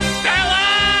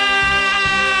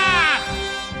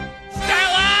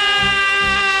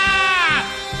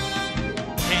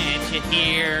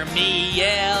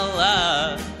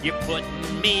You're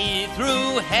putting me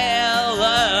through hell,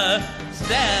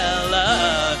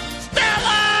 Stella.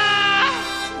 Stella!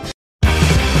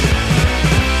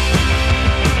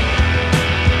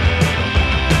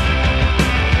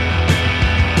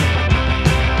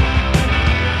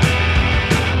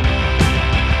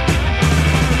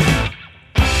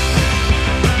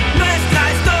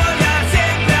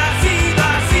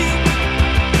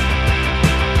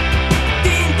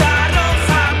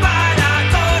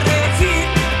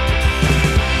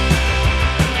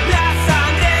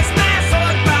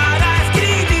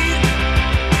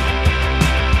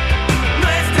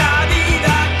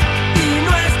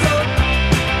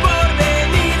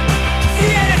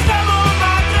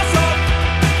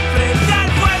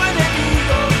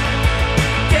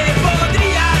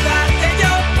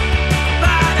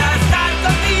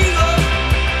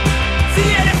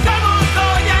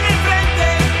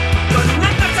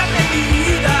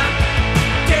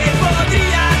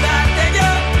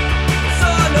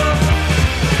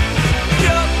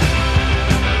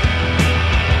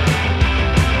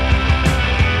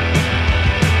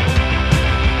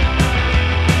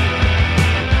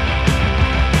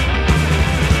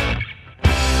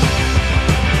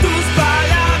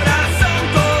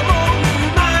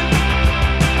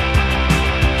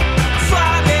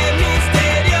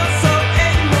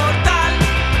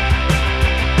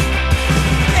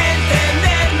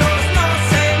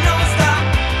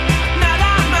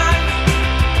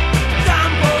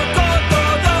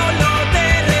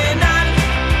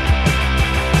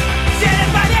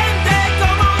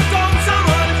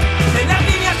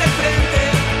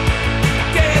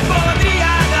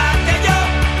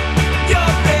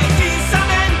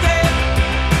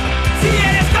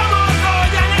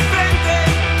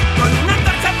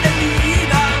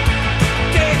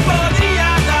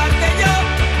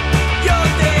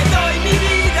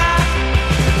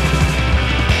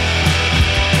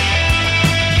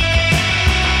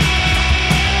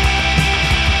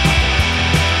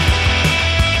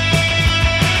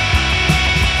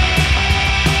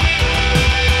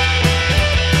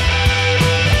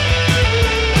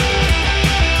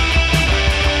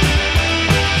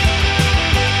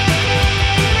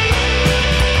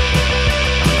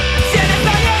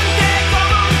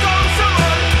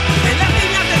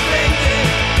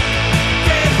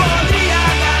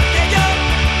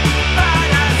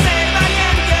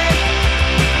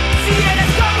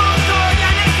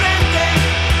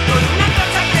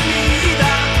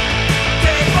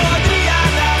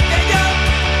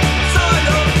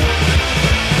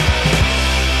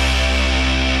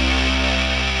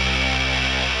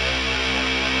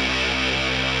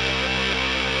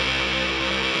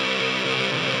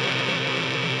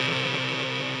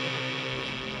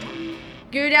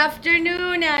 Good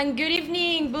afternoon and good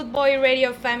evening, Boot Boy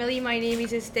Radio family. My name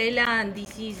is Estela and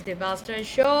this is the Bastard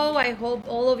Show. I hope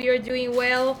all of you are doing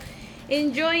well,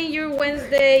 enjoying your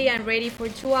Wednesday and ready for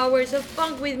 2 hours of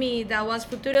funk with me. That was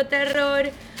Futuro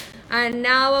Terror. And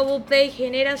now I will play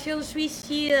Generación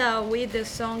Suicida with the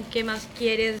song ¿Qué más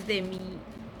quieres de mí?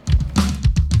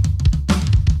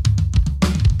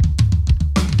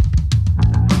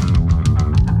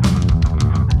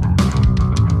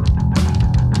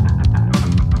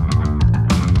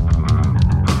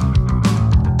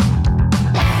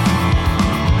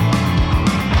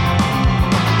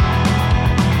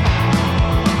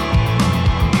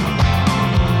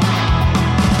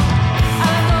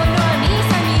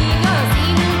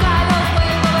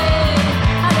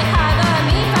 Alejado de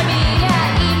mi familia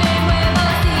y me muevo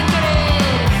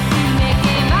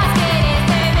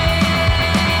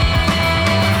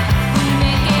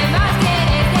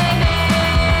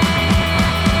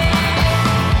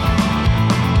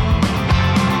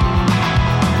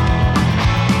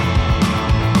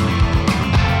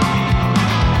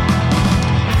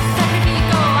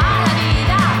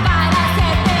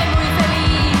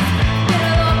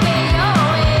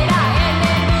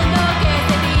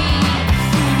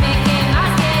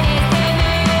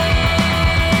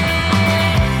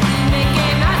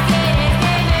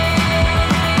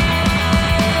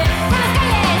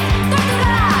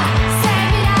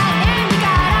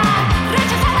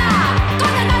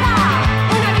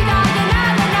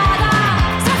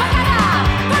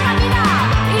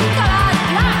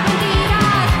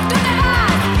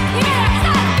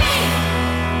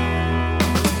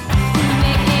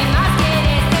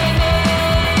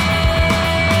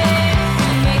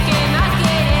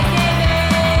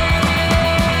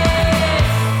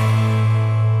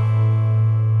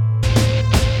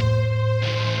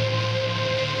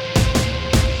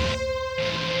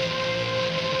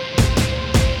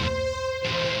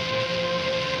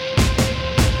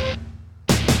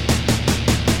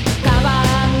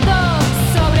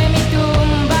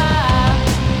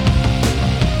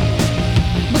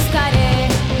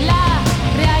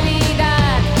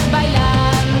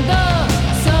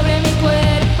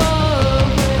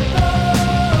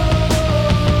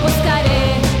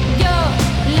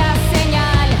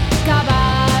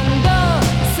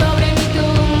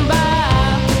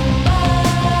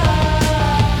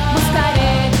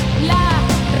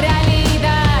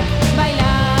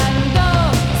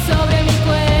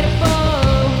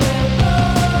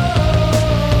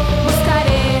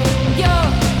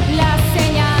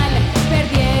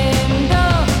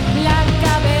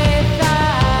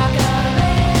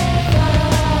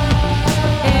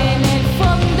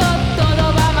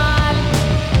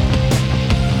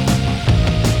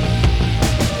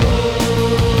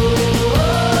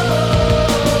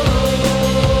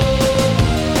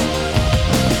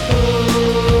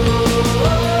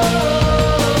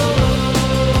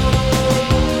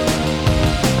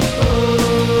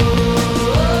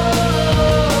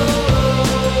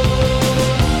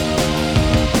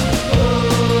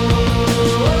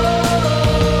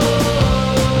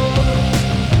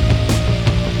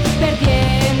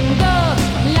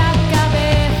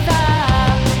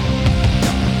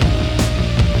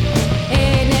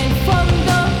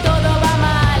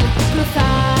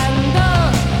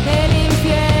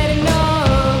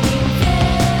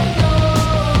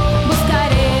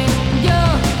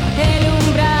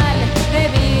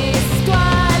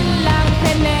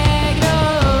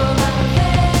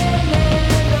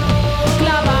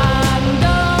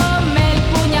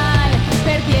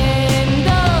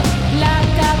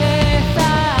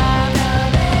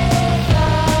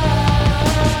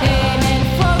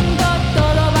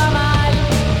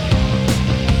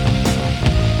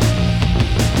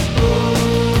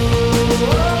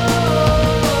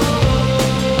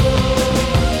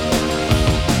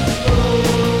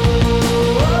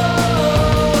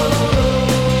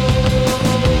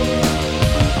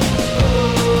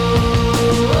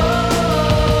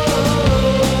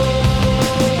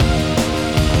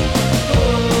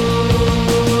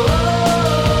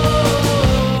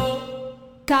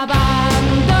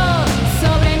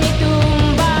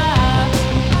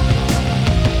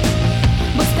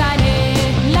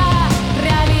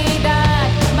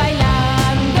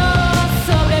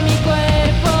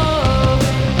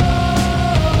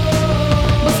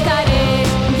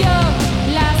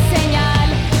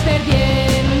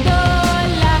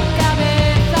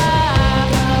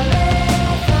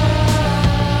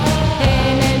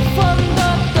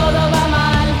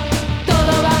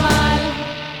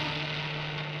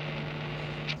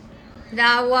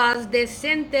That was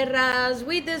Desenterradas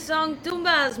with the song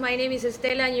Tumbas. My name is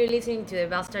Estela and you're listening to the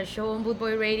Bastard Show on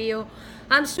Bootboy Radio.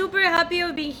 I'm super happy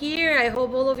of being here. I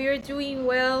hope all of you are doing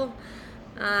well.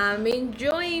 I'm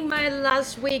enjoying my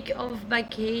last week of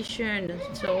vacation.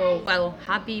 So, well,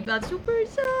 happy but super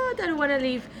sad. I don't want to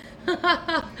leave.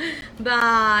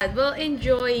 But, well,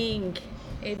 enjoying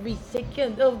every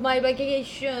second of my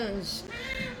vacations.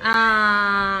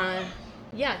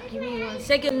 Yeah, give me 1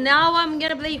 second. Now I'm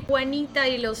gonna play Juanita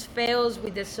y Los Feos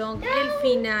with the song El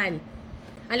Final.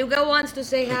 Aluka wants to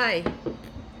say hi.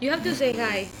 You have to say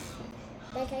hi.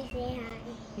 But I say hi.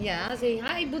 Yeah, say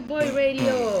hi, Bootboy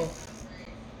Radio.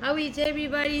 How is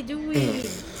everybody doing?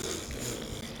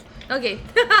 Okay.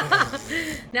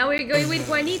 Now we're going with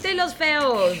Juanita y Los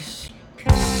Feos.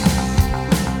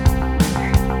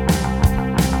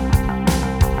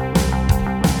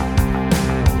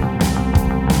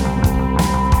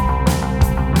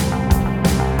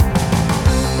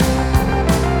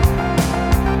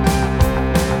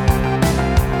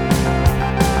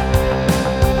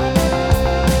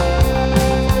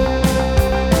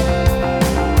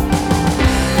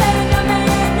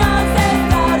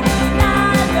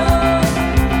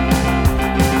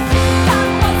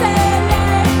 Campos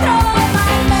electro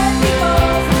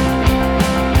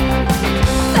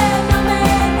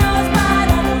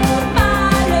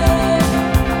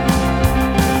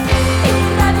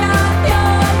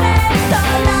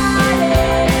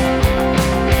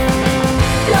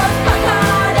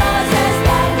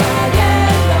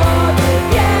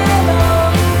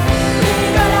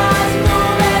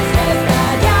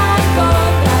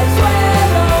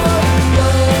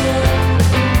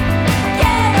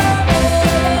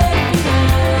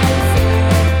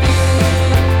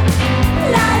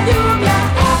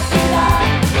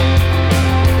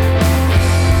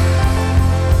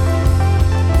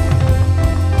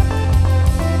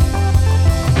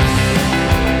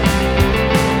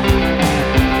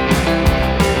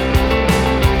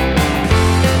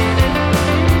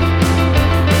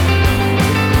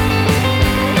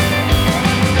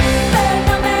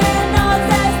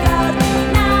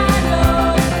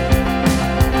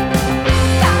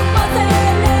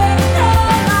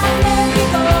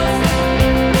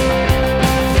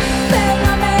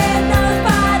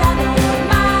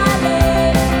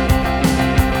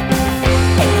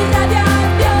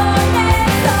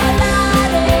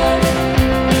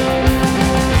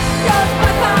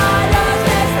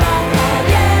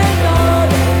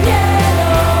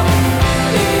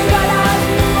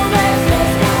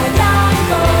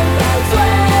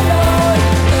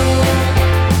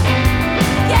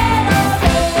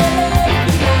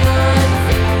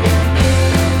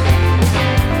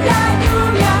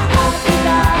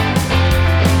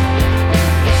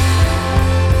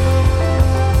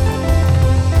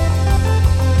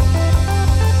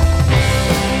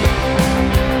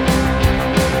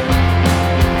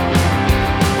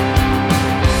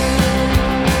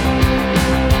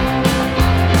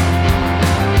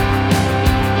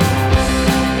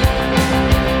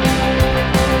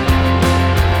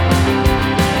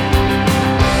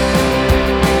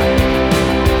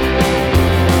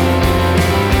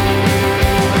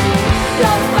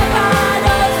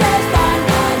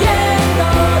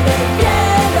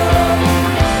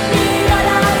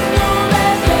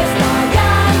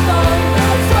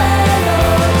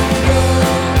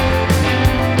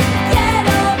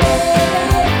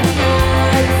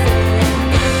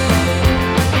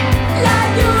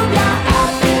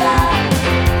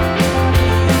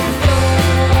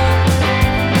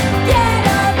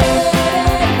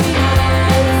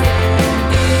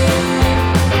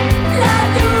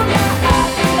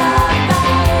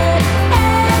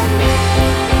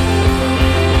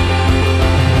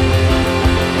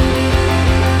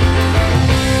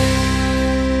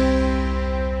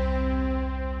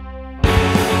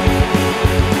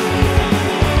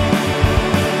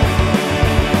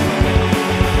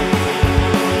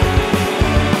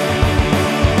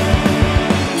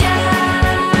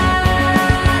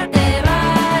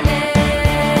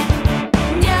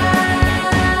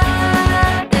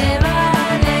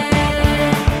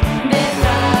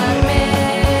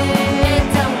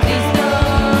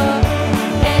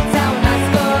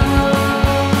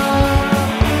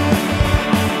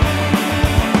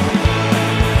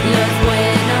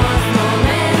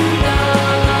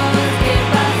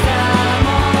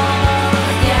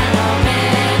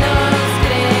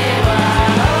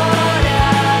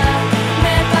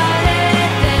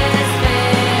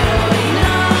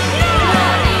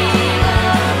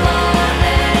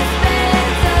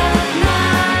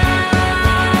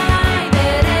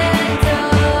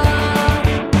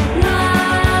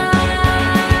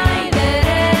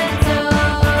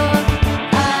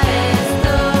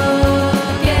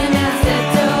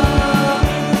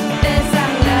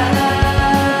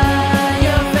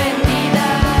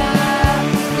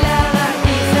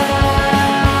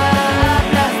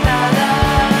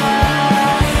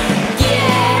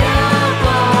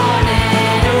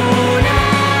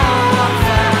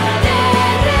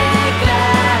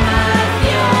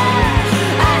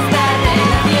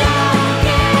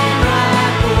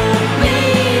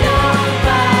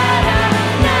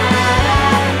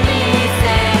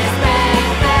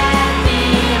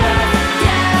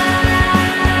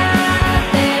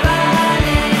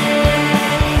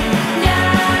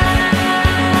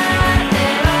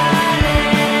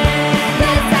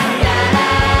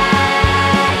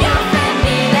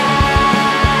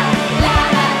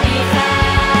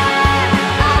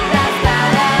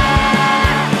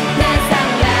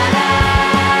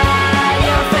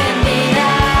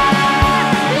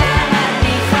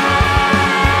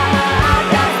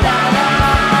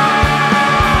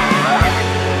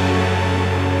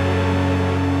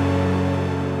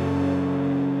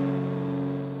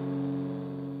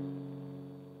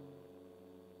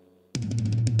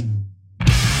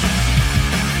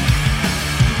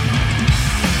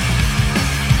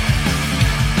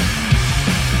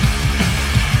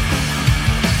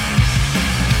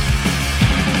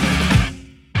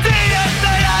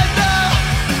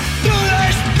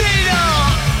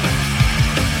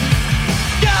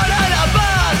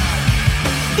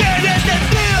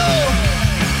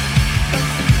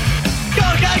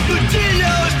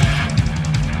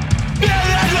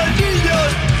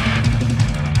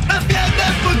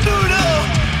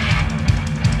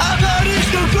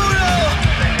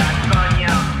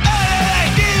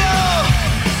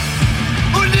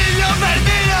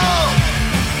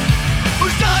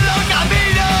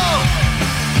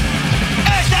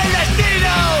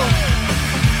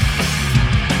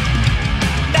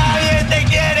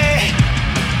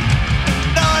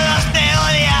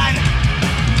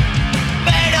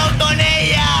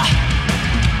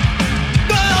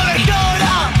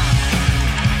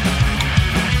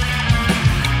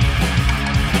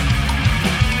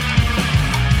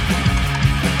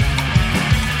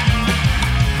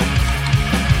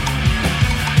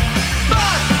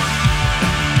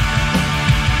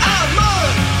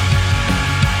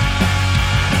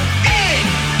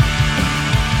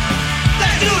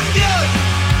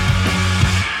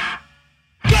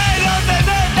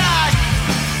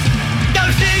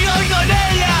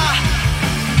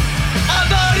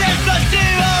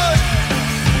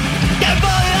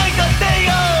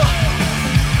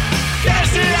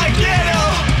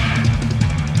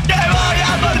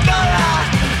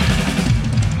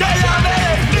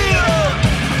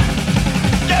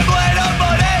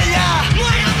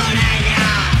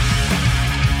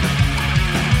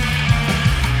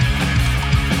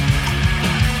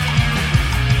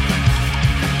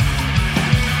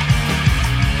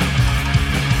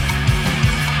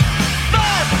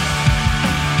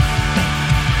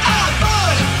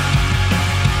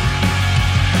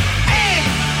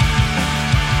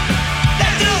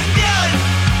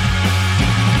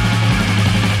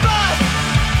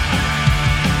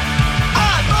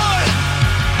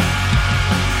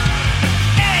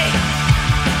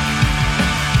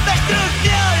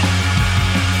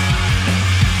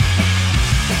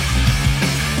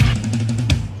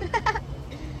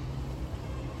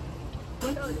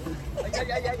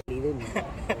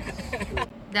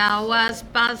That was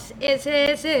Paz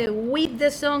SS with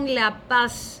the song La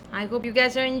Paz. I hope you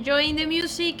guys are enjoying the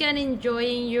music and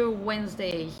enjoying your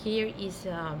Wednesday. Here is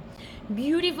a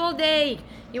beautiful day.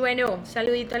 Y bueno,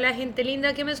 saludito a la gente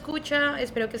linda que me escucha.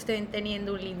 Espero que estén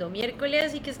teniendo un lindo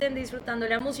miércoles y que estén disfrutando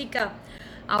la música.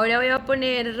 Ahora voy a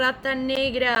poner Rata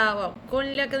Negra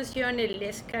con la canción El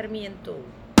Escarmiento.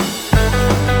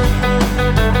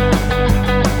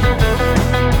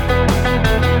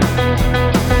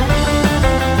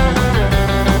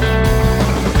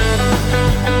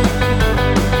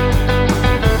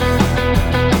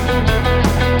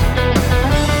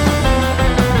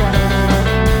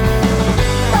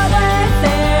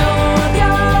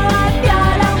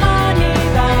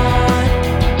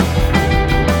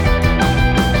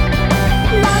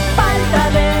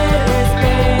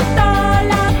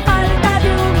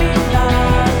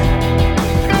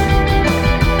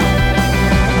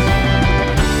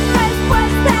 Después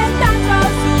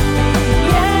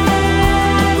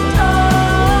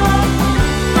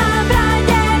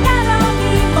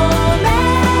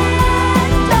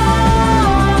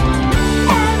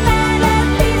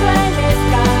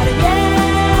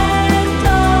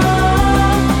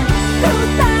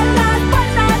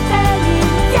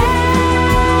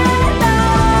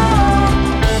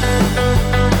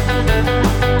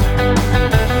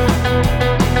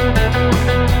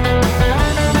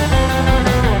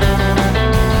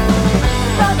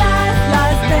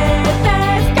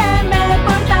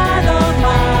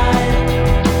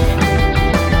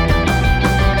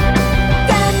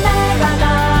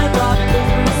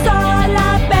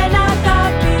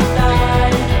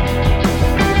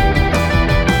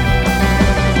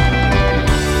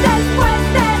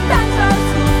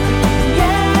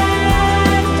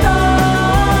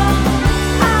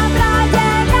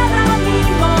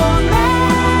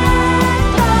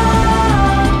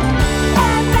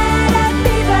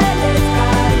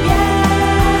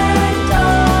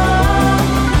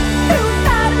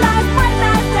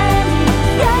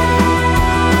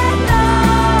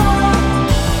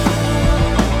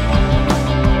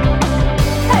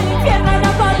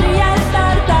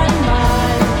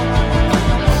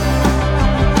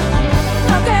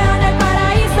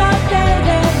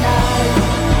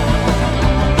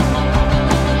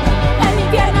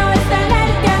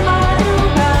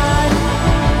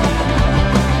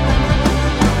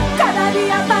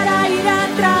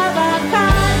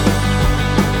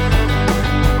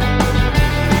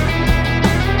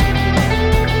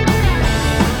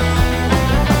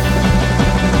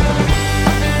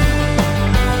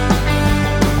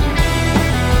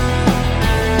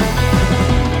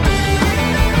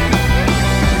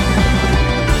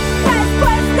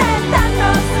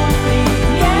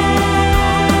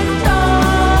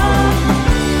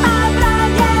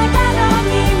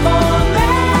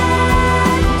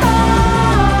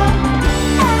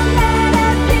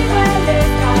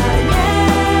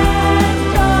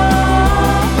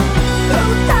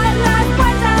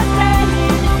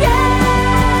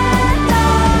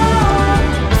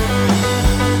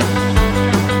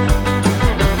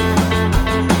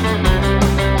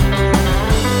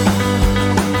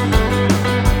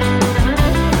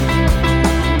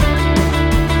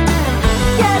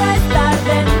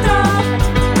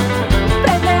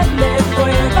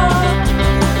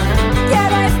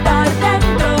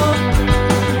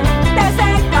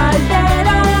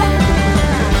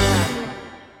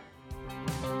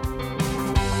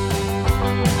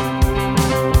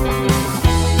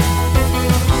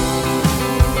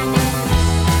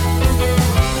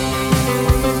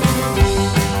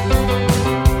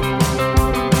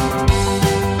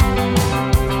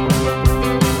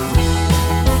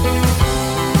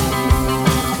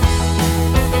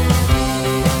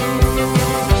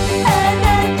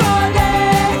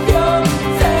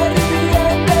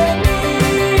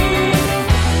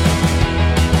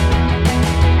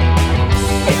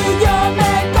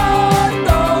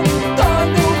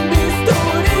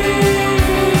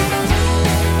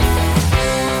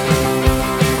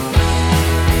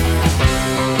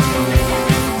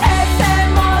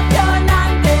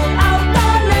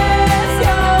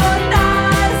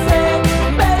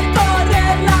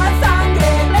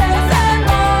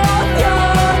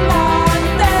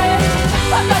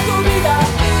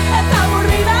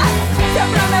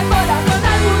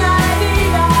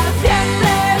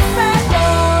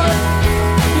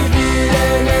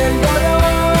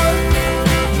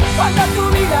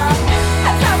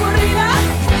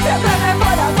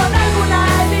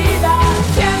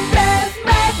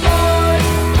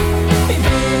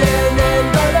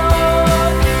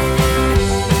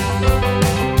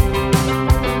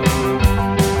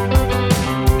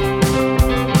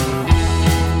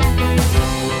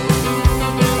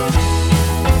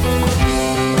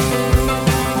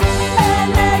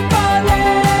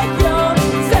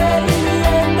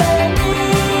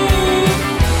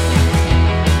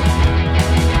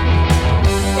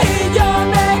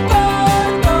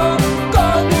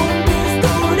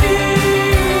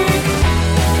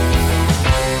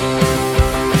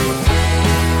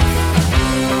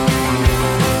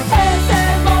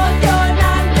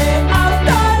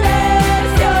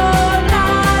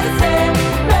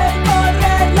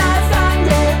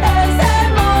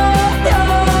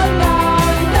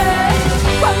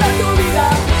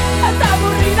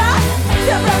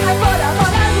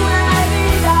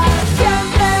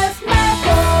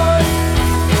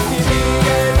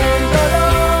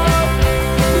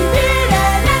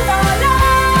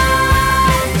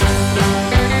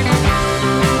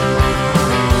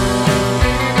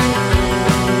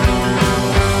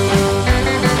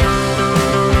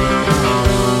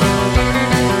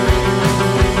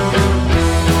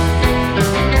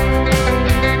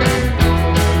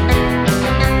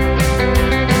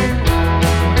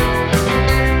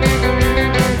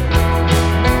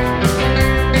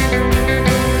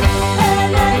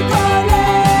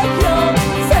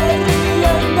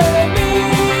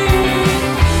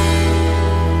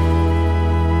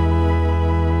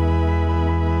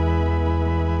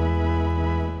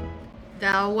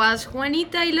That was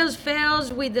Juanita y los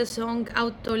Feos with the song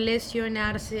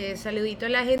Autolesionarse. Saludito a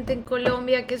la gente en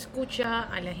Colombia que escucha,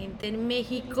 a la gente en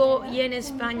México y en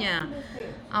España.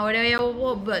 Ahora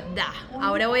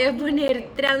voy a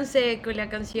poner trance con la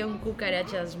canción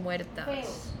Cucarachas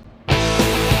Muertas.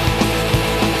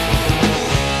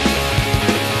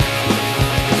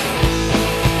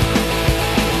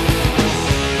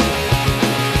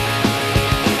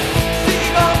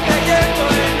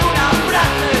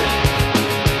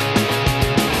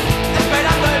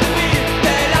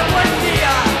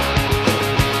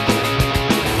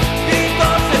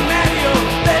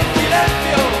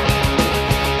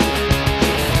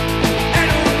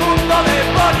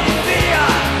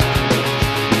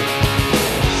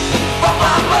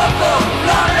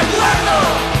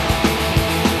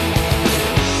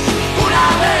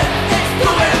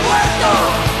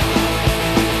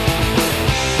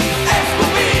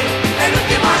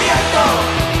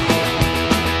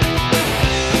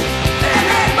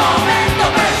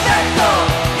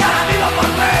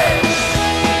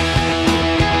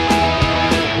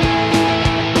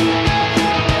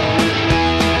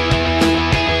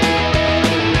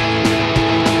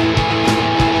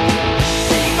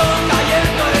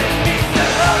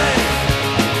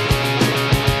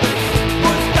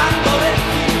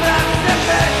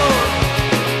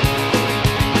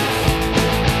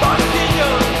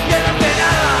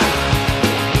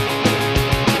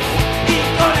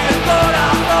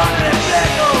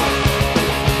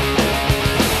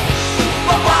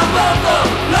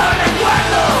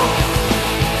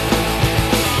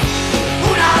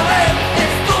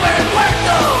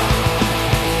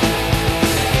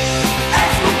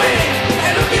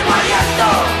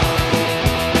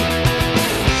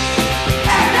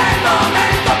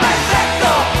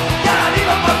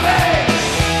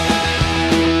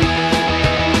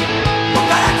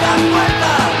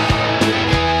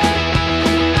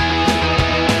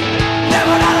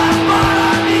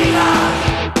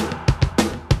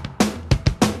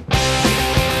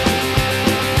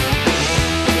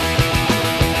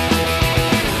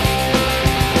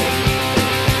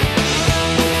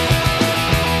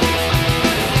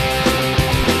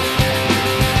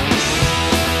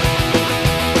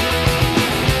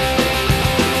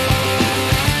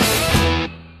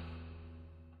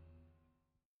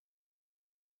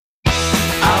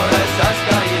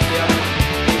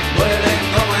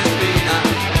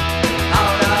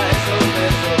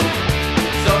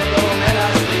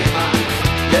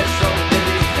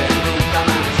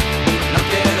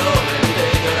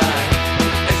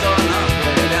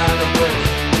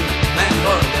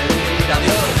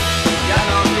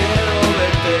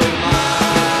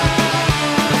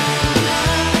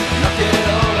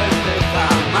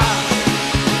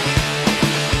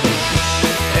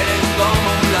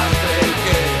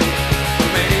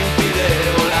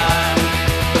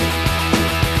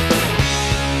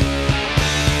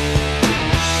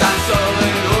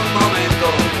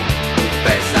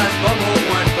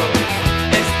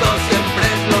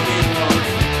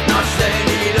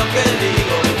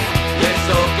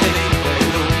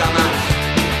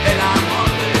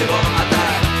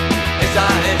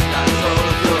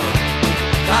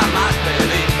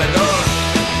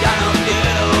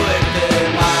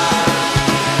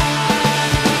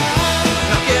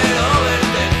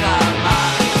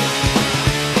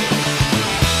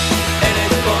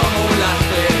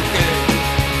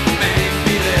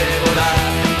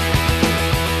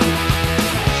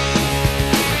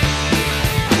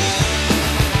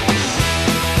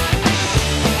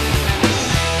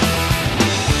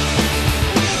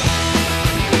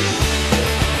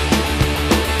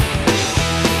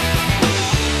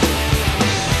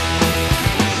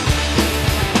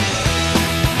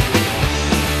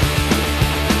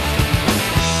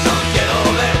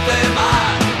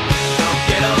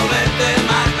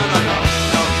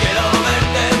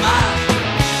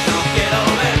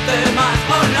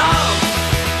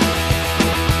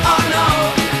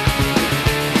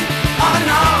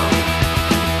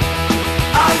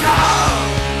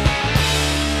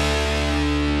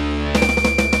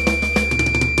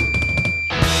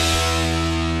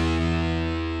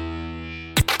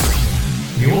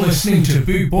 Listening to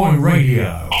Boot Boy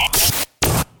Radio.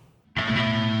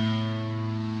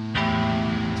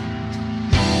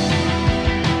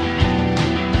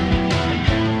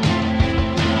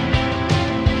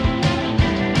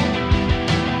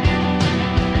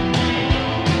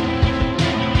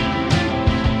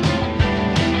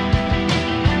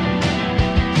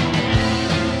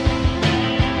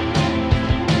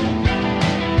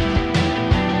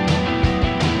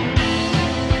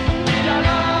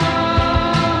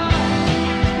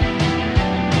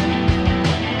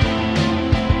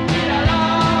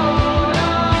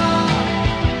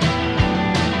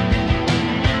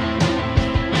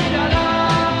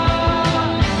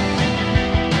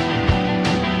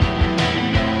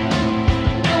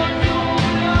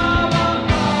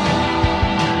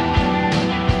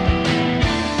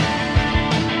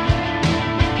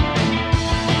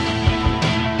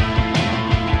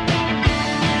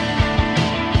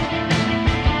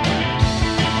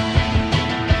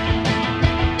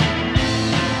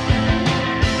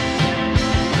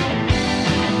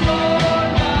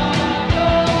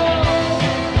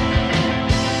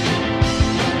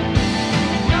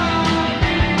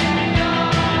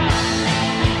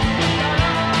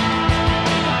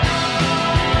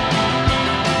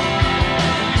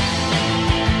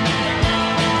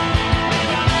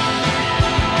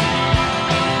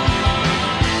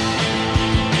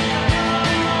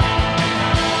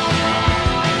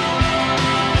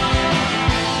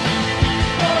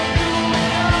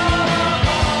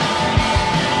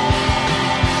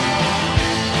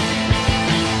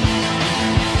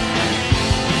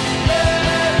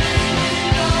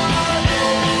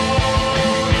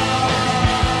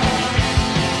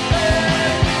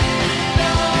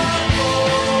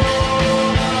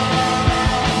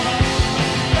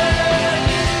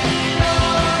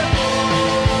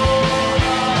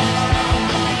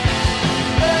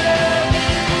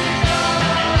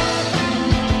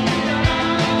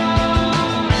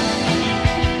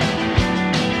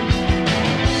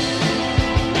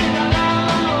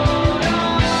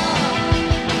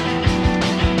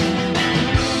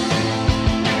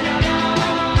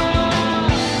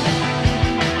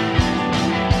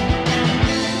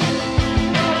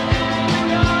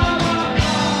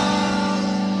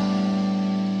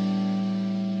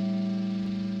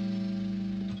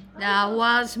 That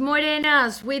was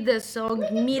Morenas with the song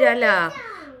Mírala.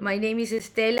 My name is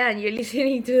Estela and you're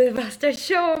listening to the Bastard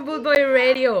Show on Bootboy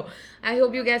Radio. I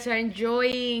hope you guys are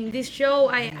enjoying this show.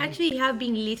 I actually have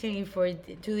been listening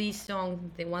to this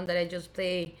song, the one that I just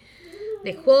played,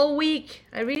 the whole week.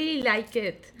 I really like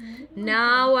it.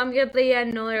 Now I'm gonna play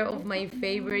another of my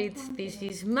favorites. This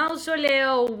is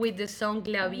Mausoleo with the song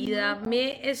La Vida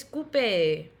Me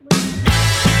Escupe.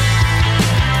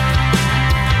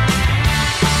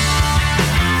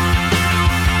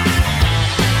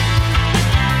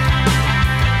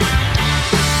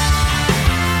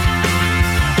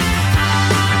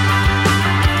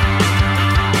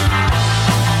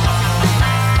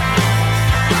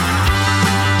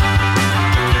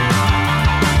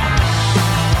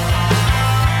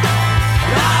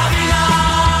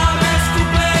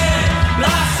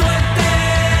 La suerte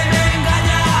me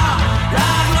engaña, la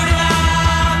gloria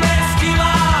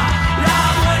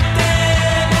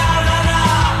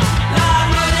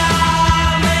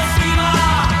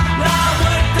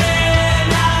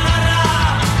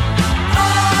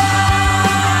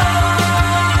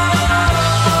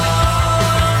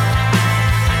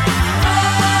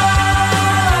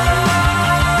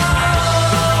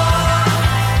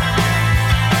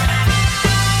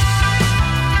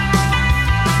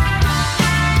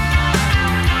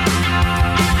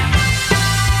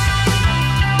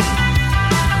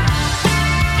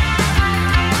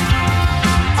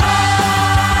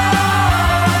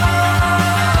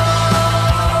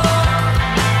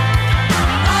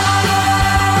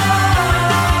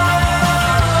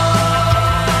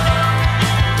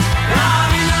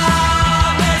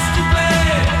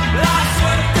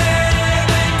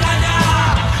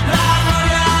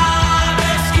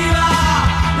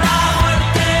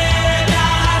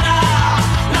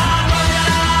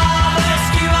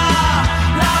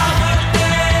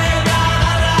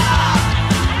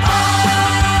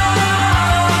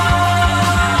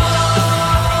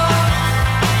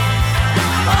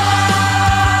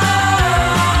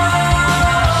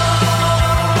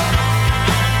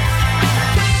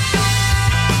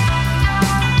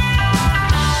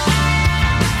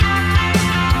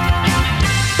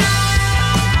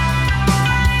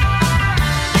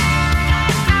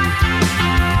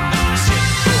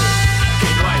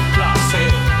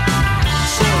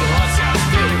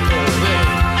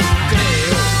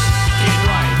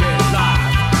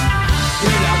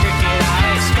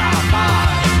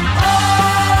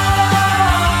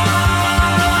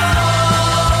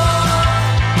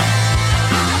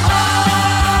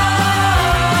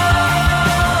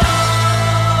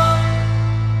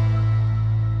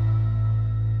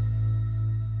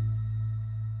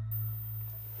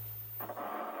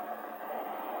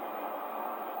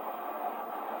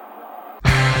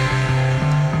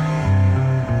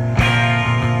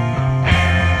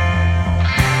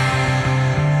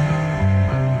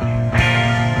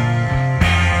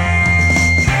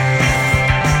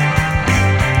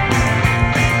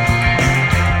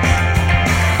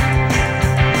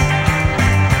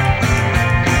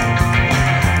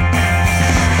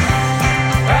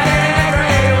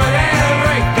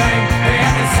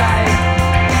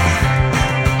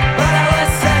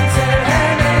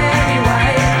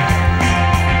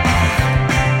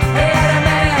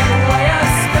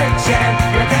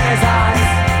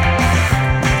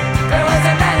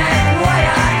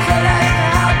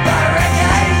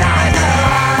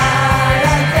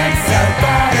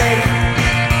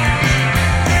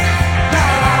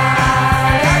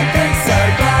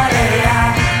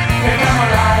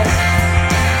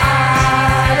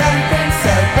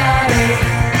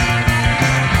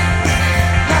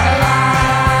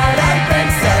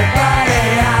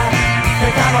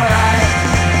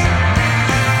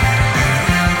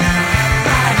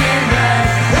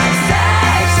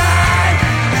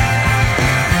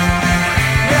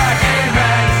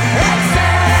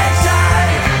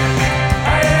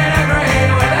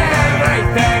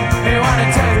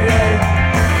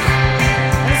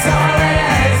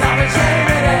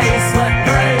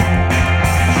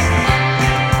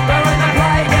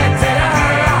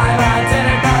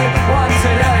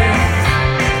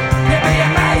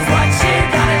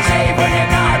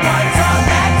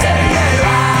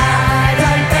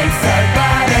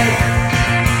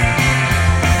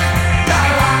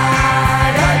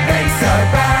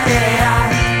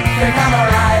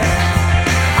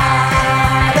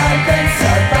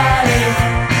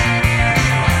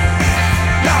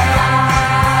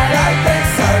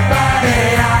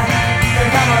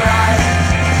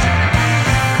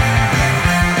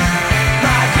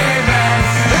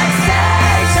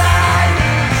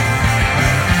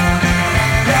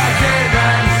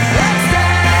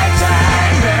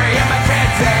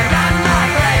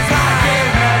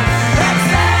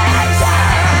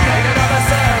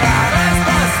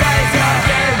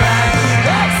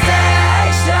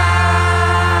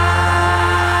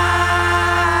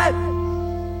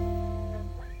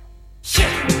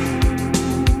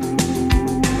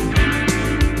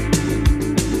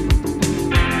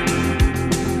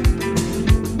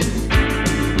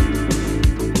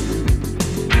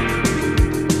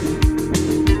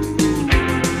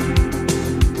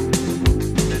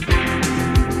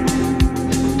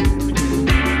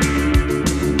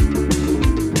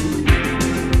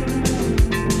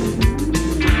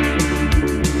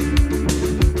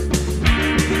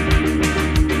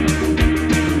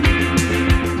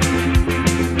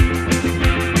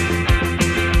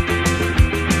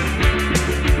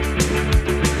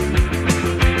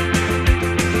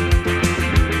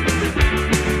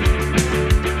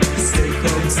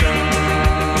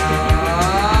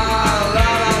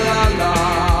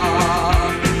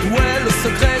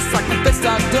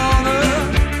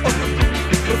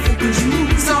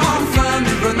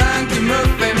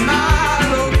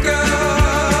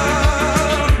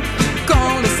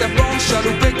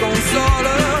console.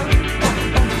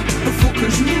 Faut que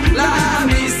je m'ouvre. La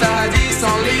nuit ça dit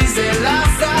s'enliser, là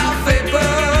ça fait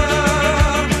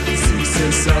peur. Si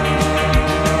c'est ça,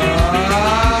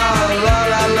 la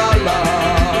la la la.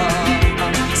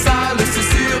 Ça le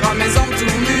susurre à mes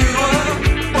entournures.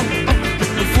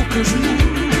 Faut que je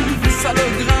m'ouvre. Ça le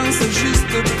grince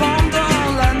juste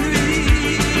pendant la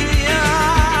nuit.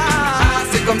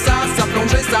 C'est comme ça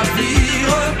plonge et ça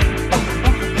vire.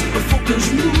 Faut que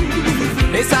je m'ouvre.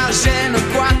 Et ça gêne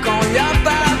quoi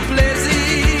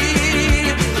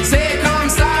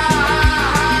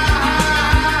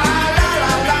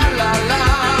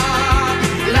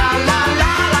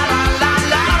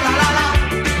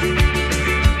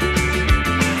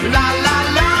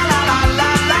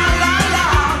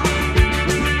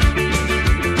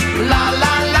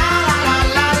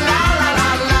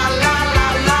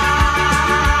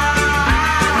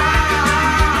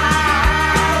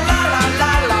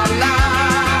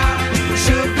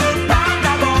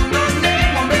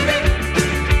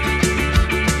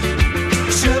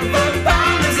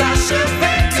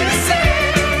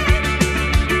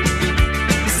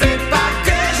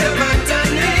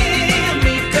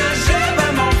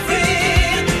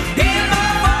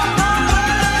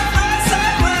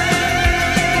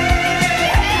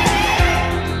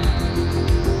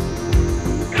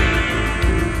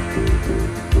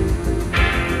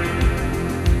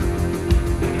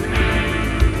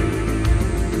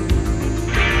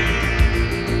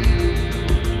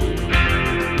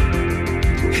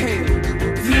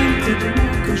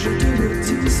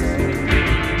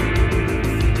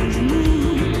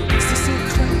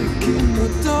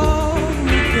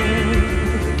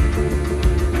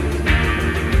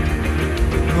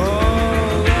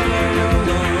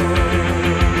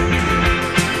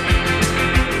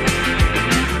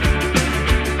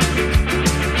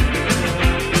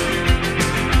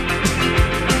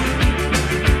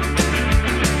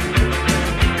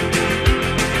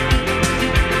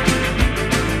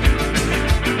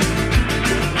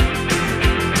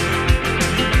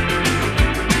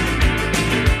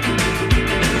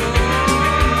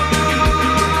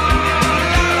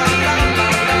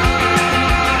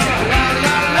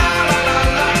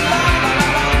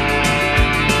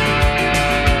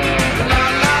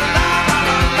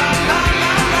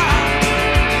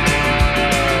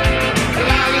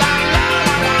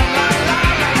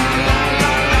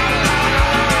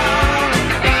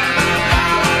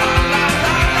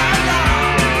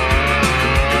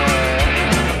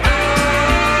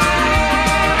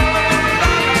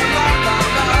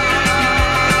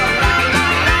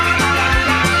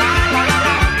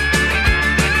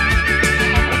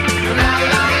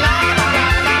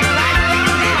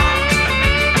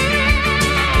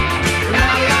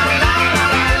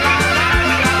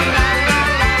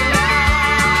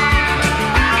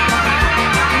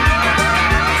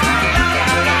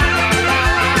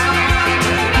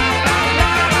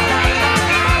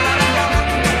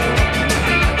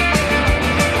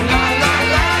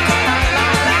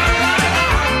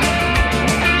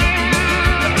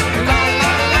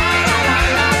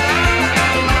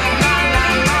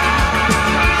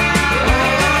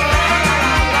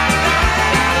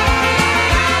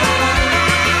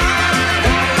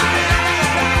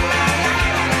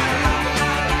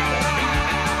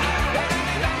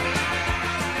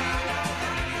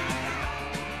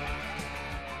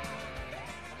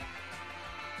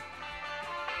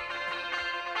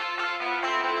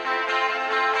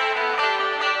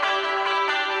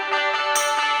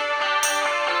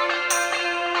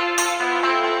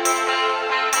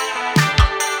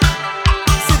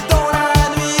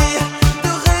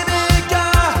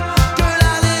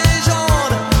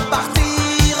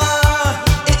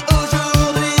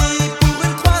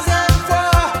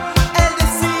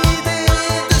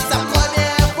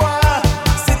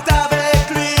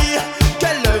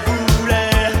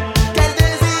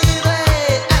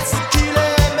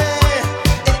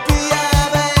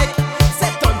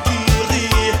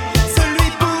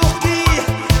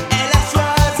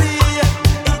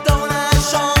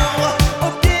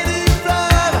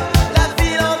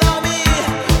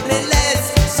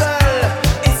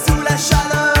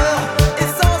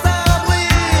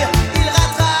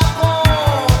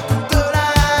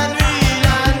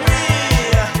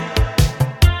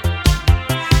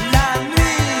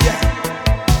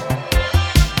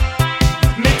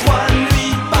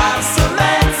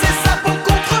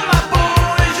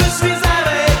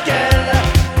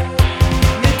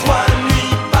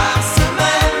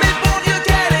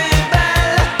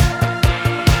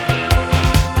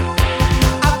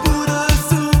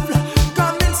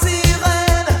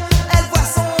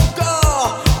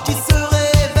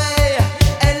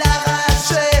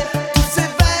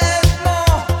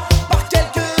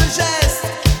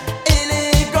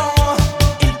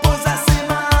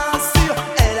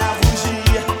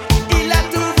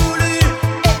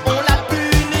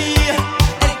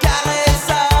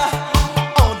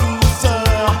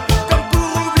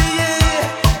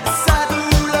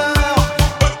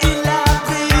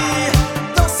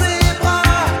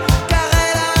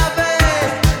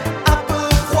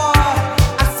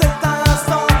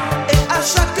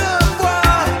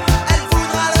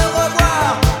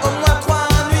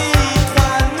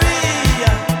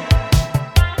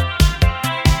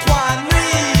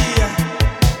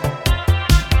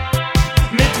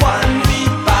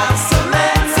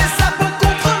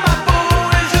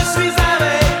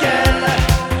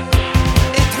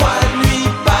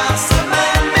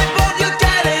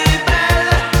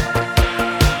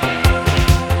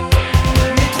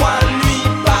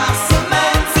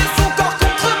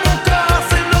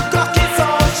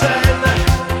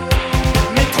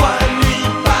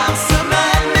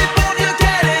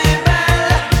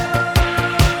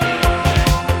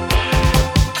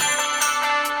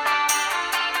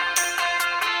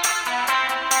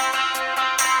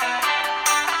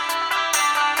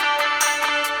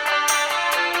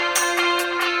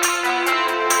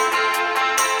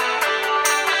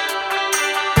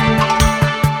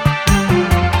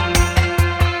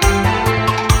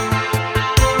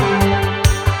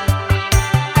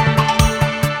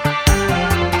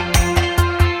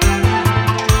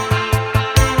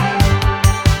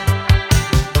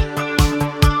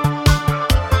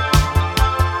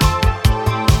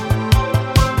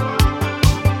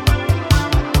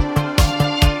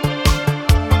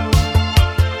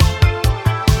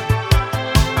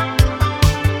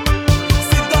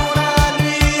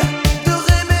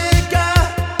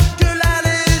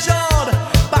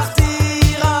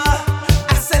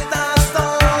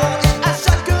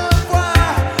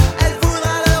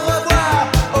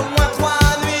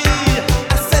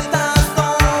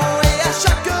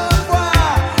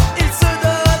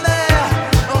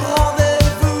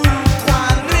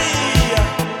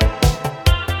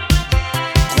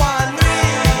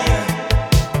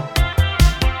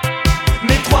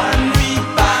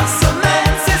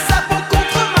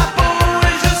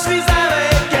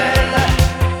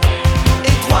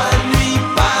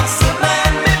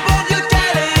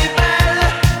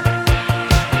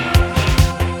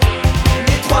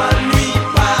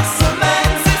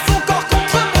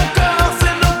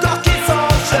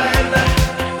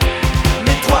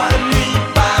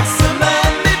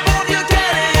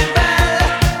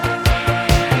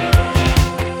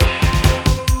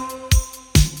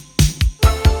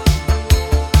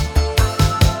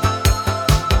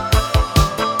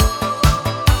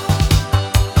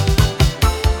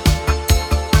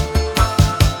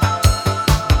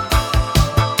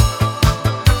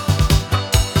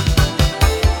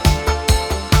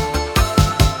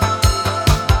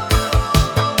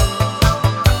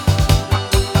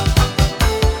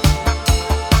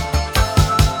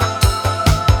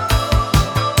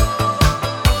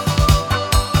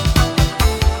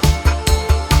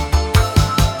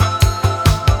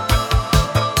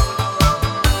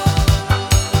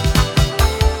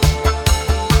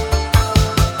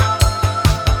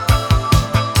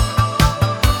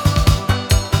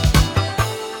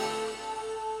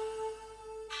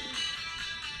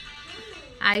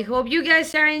I hope you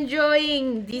guys are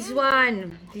enjoying this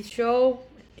one, this show.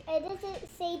 It doesn't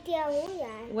say Tia Julia.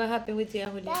 What happened with Tia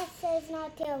Julia? That says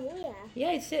not Tia Julia.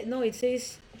 Yeah, it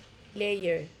says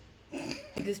layer.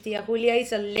 Because Tia Julia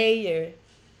is a layer.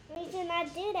 We should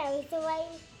not do that. We should write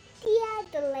Tia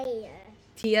the layer.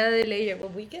 Tia the layer. Well,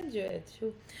 we can do it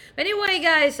too. Anyway,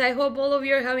 guys, I hope all of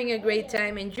you are having a great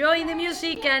time enjoying the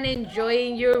music and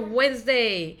enjoying your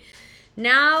Wednesday.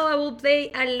 Now I will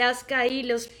play Alaska y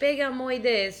Los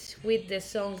Pegamoides with the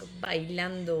song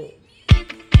Bailando.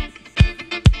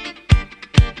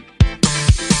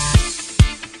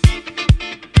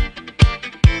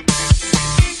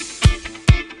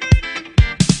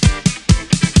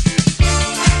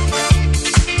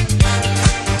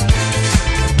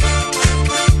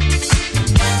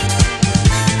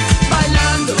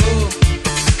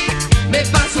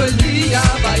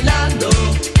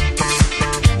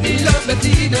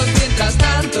 Mientras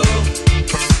tanto,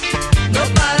 no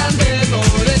paran de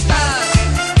molestar.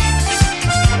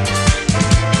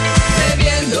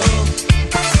 Bebiendo,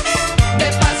 me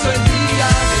paso el día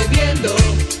bebiendo,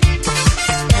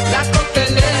 la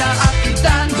coctelera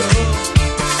agitando,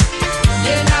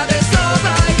 llena de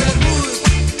soda y vermouth.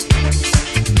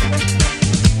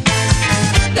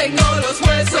 Tengo los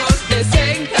huesos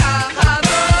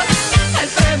desencajados, el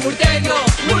fémur tengo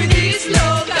muy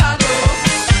dislocado.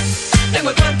 Tengo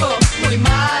el cuerpo muy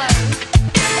mal,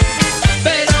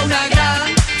 pero una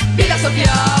gran vida social.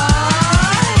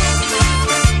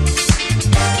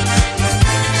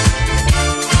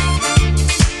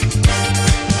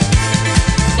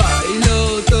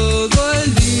 Bailo todo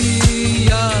el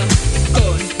día,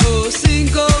 con o sin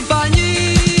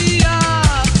compañía.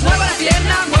 Muevo la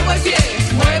pierna, muevo el pie,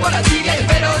 muevo la tibia y el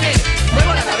peroné.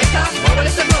 Muevo la cabeza, muevo el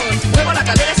esternón, muevo la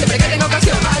cadera siempre que tengo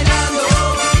ocasión. Bailando.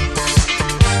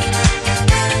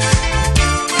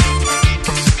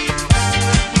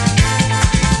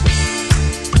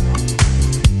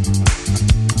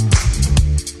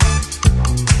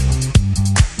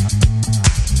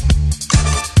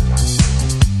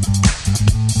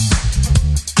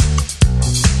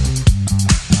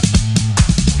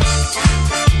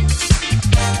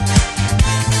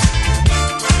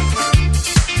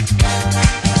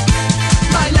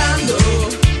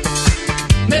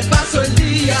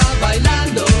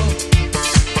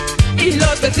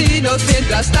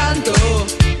 Mientras tanto,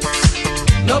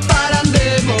 no paran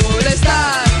de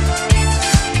molestar.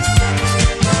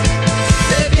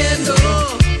 Bebiendo,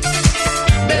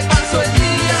 me paso el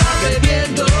día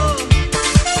bebiendo,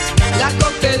 la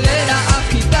coctelera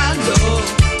agitando,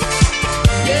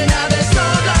 llena de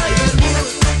soda y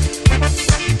vermouth.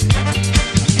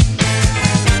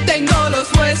 Tengo los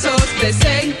huesos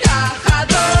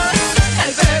desencajados,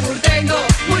 el fémur tengo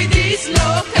muy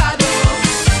dislocado.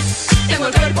 Tengo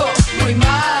el cuerpo muy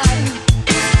mal,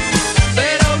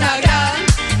 pero una gran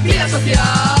vida social.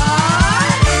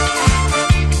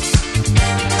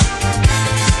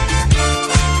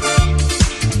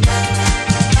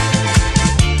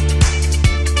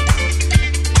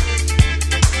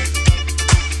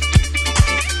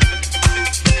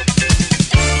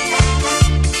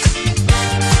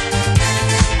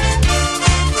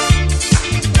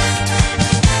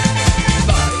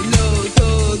 Bailo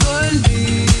todo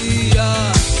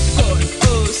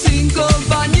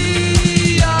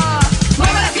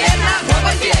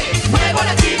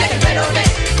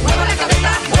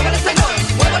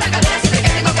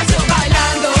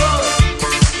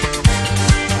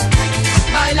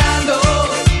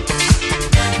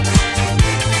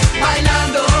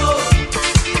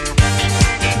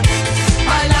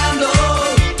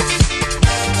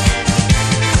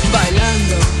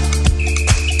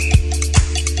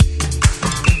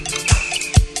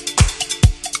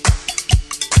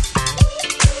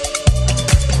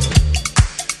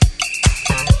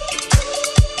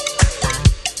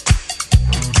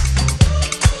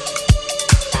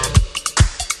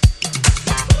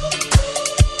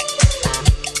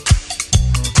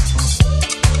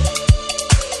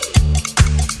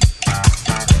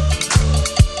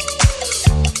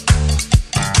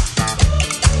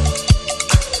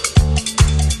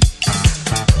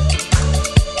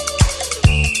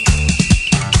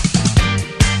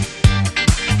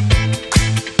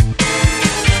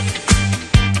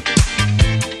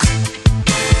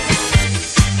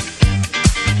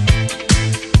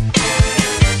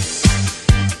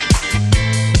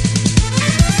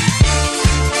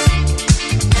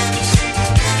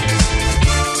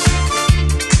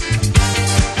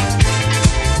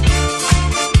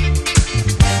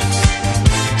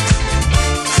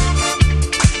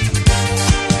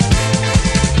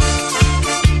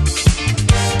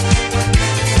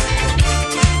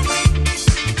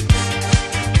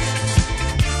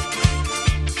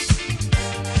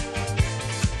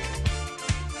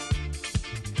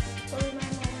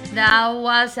That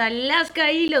was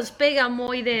Alaska y los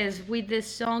Pegamoides with the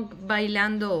song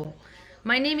Bailando.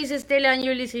 My name is Estela and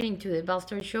you're listening to the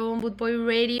Bastard Show on Bootboy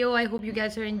Radio. I hope you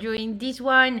guys are enjoying this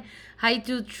one. Hi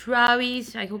to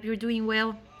Travis. I hope you're doing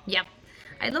well. Yeah,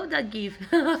 I love that gif.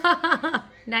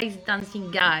 Nice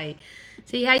dancing guy.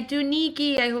 Say hi to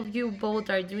Nikki. I hope you both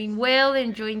are doing well,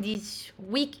 enjoying this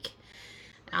week.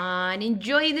 And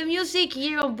enjoy the music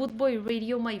here on Bootboy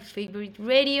Radio, my favorite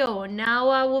radio. Now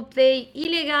I will play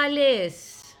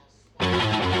Ilegales.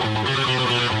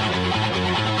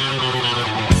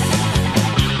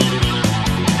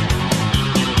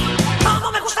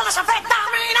 Como me gustan las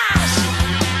anfetaminas.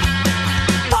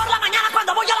 Por la mañana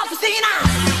cuando voy a la oficina.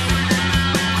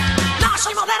 No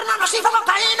soy moderno, no sirvo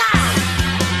cocaína.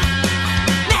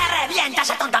 Me revienta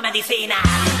esa tonta medicina.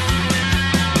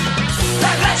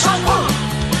 Regreso al boom.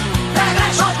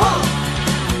 Regreso al boom,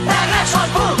 regreso al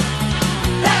boom,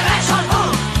 regreso al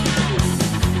boom.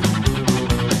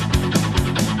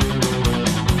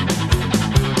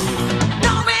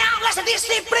 No me hables de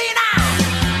disciplina,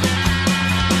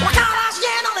 acabas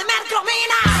lleno de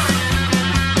mercromina.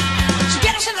 Si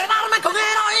quieres enredarme con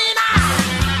heroína,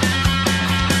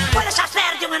 puedes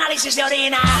hacerte un análisis de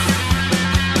orina.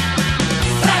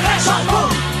 Regreso al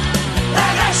boom,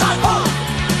 regreso al boom,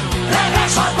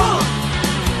 regreso al boom.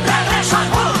 Regreso al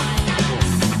boom.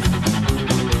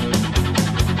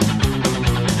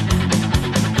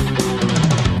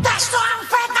 Testo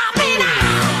anfetamina.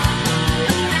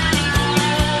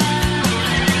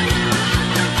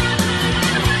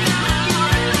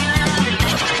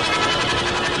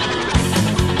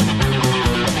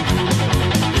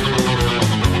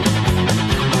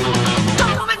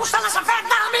 Como me gustan las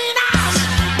anfetaminas.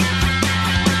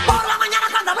 Por la mañana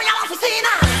cuando voy a la oficina.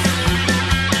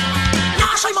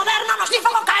 Soy moderno, no snifo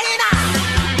cocaína.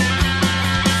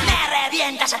 Me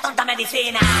revienta esa tonta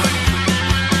medicina.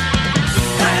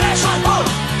 Regreso al boom.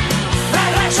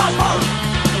 Regreso al boom.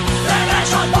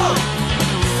 Regreso al boom.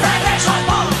 Regreso al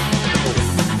boom.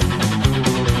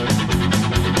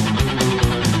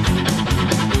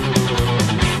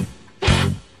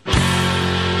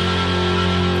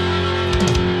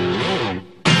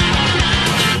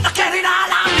 No quiero ir a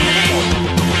la mili.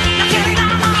 No quiero ir a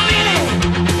la mili.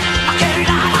 No quiero ir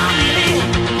a la mili.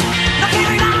 No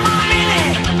quiero ir a la mili.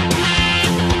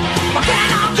 ¿Por qué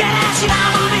no quieres ir a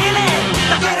la mili?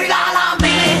 No quiero ir a la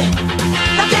mili.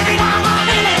 No quiero ir a la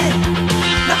mili.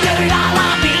 No quiero ir a la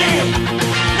mili.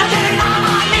 No quiero ir a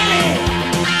la mili.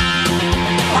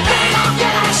 ¿Por qué no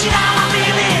quieres ir a la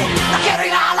mili? No quiero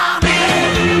ir a la mili.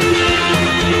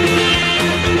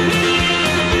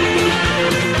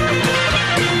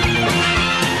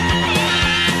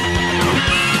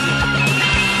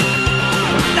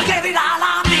 No quiero ir a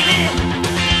la mili.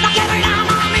 No quiero ir a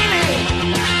la mili.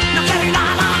 No quiero ir a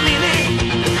la mili.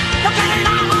 No quiero ir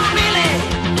a la mili.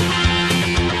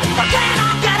 ¿Por qué no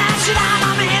quieres ir a la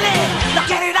mili? No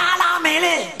quiero ir a la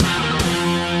mili.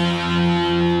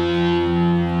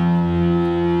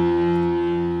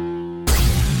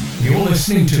 You're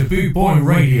listening to Boot Boy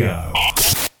Radio.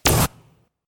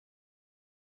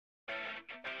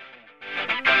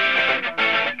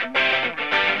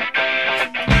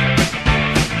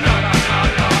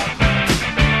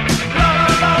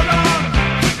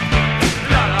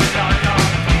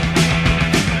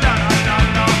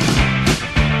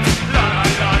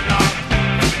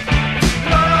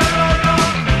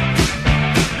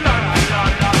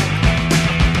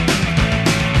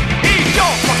 Y yo,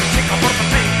 con mi chica por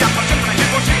tortilla, por siempre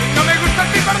llevo sin, no me gusta el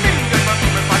pipardín, el más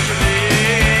me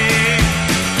pachulín.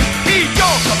 Y yo,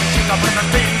 con mi chica por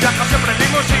tortilla, que siempre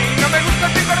digo sí, no me gusta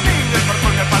el pipardín, el más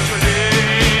me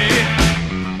pachulín.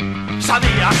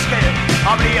 ¿Sabías que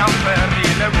habría un Ferry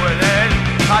le huele el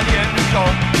aliento?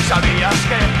 ¿Sabías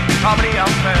que habría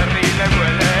un Ferry le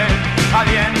huele el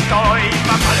aliento? Y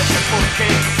más vale ser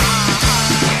funky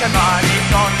que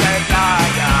maricón de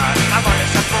playa, más vale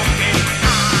ser funky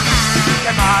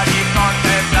que maricón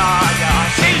de playa.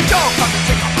 Si yo con mi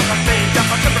chica por tortilla,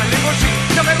 por siempre digo sí,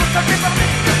 no me gusta el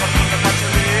pipardín, el más me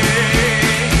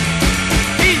pachulín.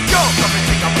 Y yo con mi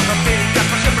chica por tortilla,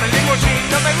 por siempre digo sí,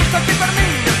 no me gusta el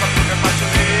pipardín, el más me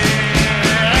pachulín.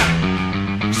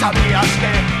 ¿Sabías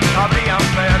que habría un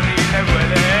Ferry le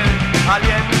huele el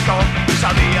aliento?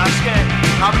 ¿Sabías que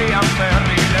habría un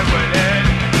Ferry le huele el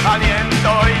aliento?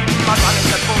 Y más vale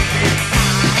ser funky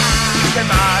que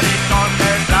maricón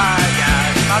de playa,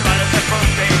 más vale ser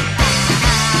funky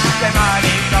que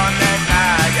maricón de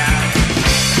playa.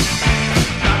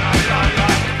 La la la la,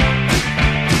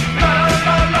 la la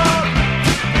la la,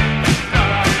 la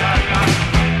la la la.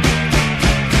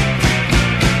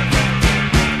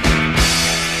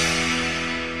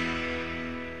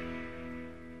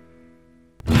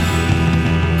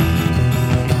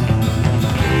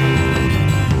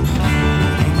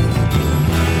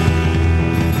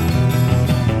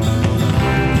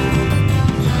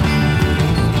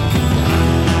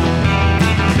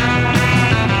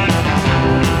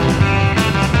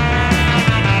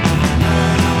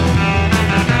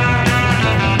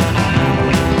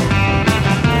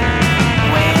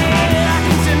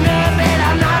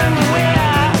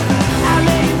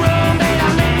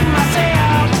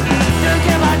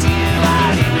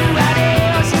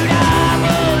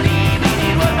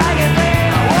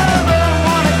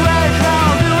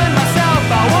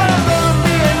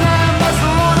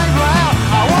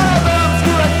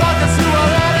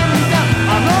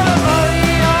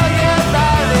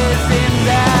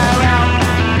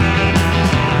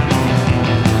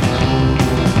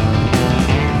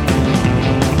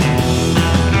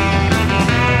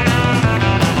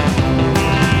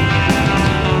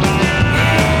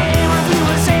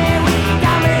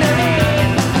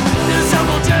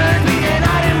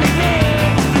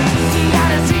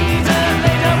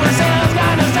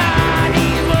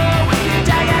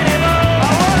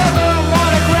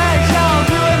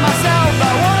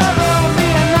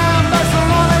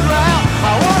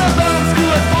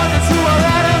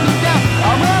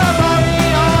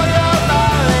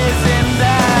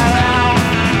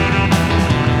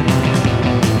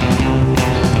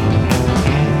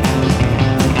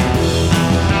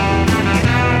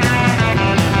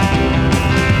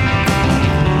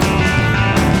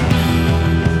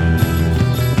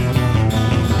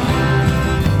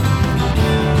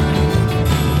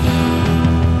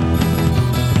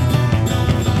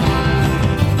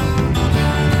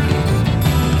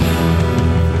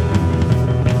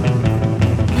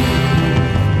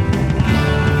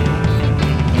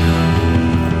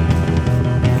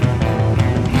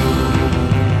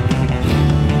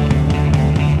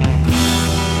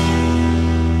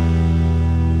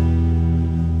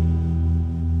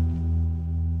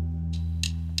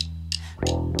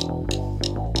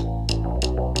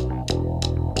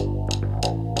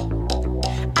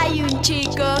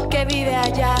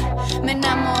 me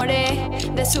enamoré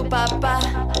de su papá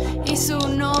y su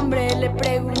nombre le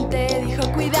pregunté.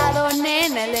 Dijo, cuidado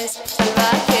nena, él es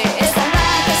salvaje, es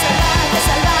salvaje, salvaje,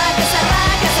 salvaje,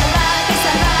 salvaje, salvaje,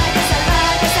 salvaje,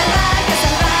 salvaje, salvaje,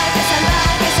 salvaje,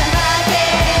 salvaje, salvaje.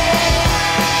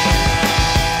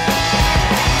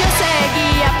 Yo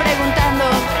seguía preguntando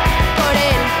por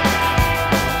él,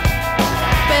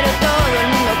 pero todo el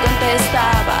mundo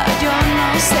contestaba, yo no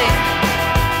sé.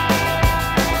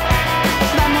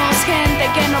 Vamos, gente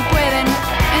que no pueden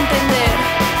entender.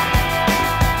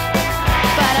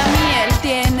 Para mí él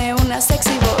tiene una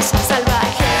sexy voz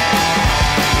salvaje.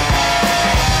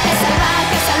 Es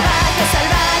salvaje, salvaje,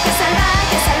 salvaje,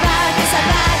 salvaje, salvaje,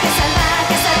 salvaje,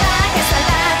 salvaje, salvaje,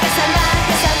 salvaje,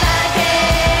 salvaje, salvaje.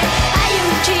 Hay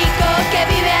un chico que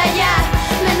vive allá,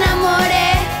 me enamoré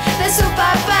de su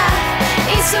papá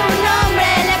y su nombre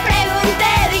le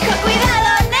pregunté. Dijo, cuidado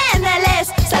nena, él es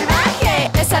salvaje,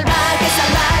 es salvaje,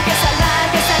 salvaje,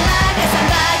 salvaje, salvaje,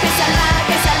 salvaje,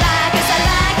 salvaje, salvaje,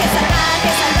 salvaje, salvaje,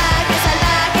 salvaje,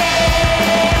 salvaje.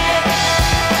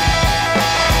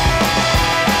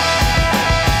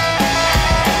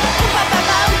 Un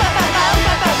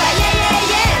papá, yeah, yeah,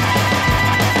 yeah.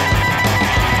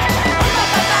 Un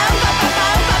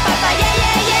papá, yeah,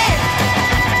 yeah, yeah.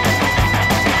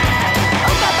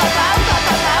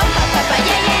 Un papá, yeah,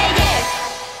 yeah,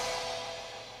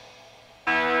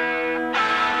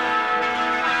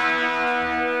 yeah.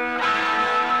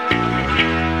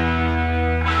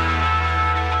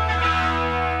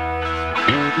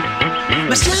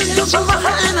 Me siento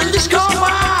salvaje en el disco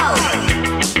bar.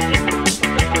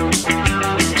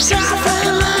 Se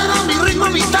acelera mi ritmo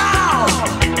vital.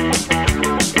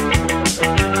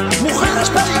 Mujeres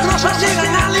peligrosas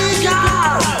llegan a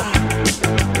ligar.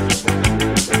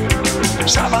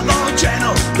 Sábado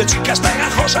lleno de chicas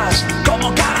pegajosas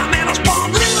como caramelos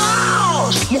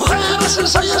podridos. Mujeres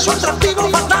ensayan su atractivo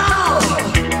fatal.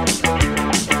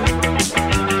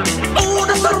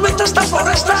 Una tormenta está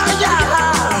por estallar.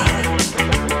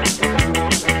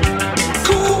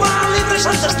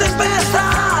 Antes de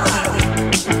empezar,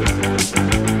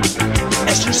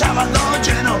 es un sábado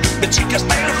lleno de chicas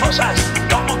pegajosas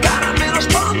como caramelos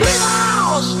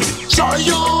podridos. Soy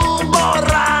un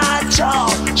borracho,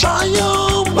 soy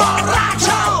un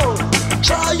borracho,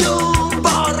 soy un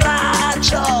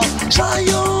borracho, soy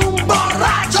un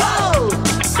borracho.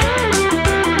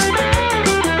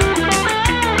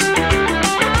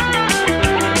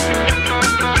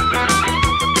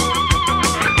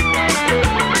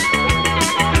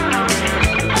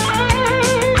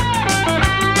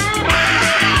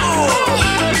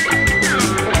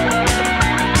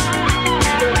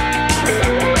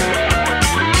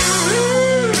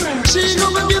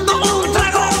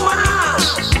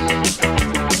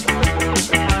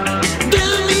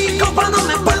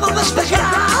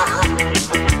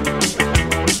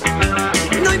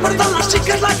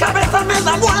 La cabeza me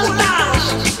da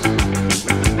vueltas.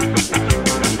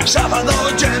 Sábado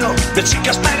lleno de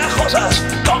chicas pegajosas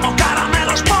como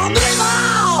caramelos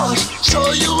podridos.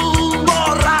 Soy un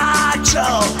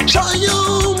borracho, soy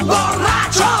un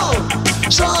borracho,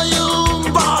 soy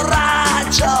un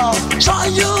borracho,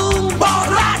 soy un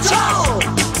borracho.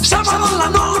 Sábado en la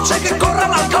noche que corre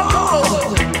el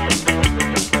alcohol.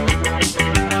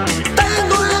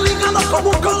 Tengo el hígado como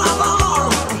un colador.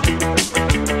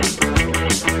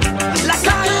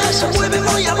 Se mueve,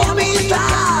 voy a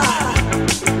vomitar.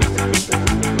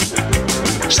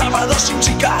 Sábado sin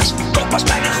chicas, copas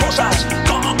pegajosas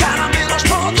como caramelos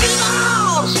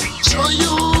podridos. Soy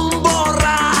un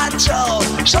borracho,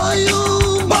 soy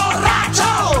un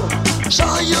borracho,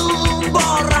 soy un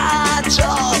borracho,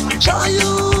 soy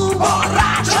un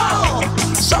borracho,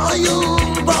 soy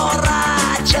un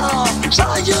borracho,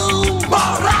 soy un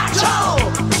borracho,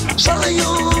 soy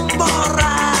un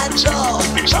borracho,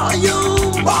 soy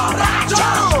un borracho.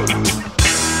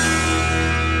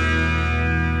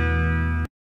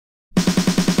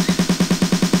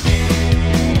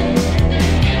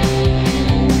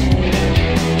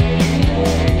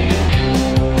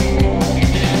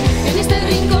 En este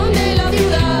rincón de la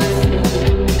ciudad,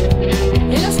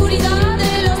 en la oscuridad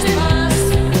de los demás,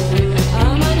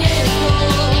 amanezco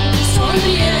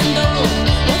sonriendo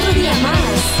otro día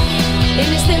más.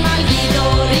 En este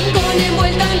maldito rincón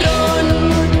envuelta en ron.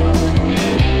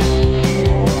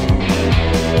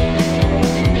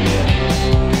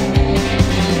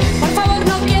 Por favor,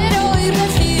 no quiero oír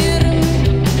decir,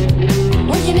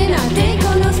 oye nena, te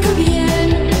conozco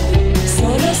bien.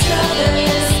 Solo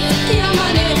sabes que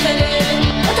amaneceré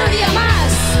otro día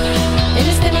más en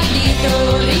este maldito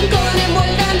rincón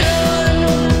envuelta en ron.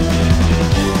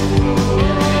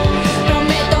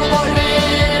 Prometo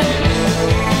volver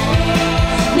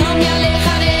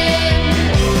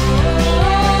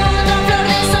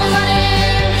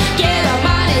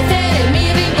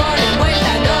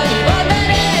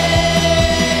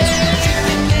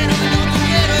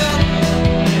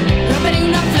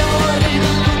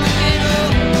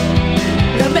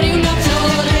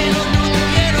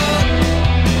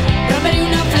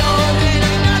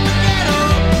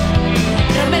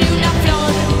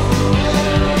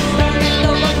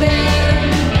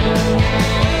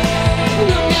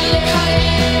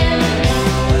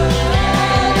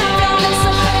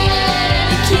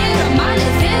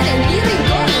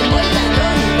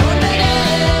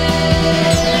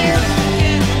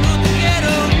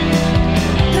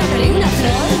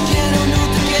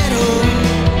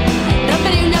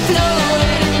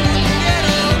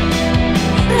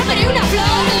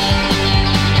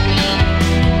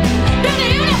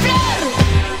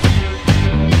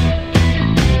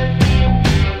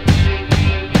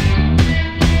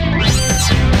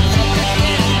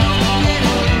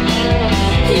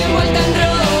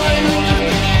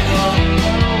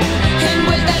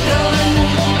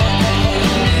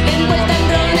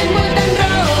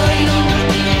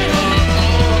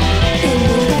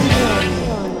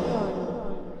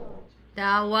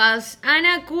That was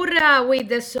Ana Curra with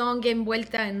the song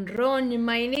Envuelta en Ron.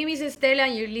 My name is Estela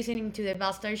and you're listening to the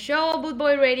Bastard Show, Boot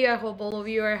Boy Radio. I hope all of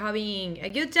you are having a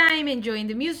good time, enjoying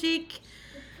the music.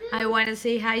 I want to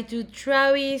say hi to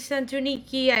Travis and to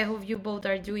Nikki. I hope you both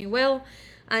are doing well.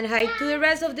 And hi to the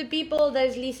rest of the people that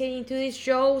is listening to this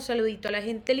show. Saludito a la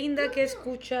gente linda que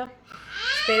escucha.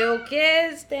 Espero que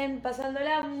estén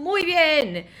pasándola muy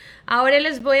bien. Ahora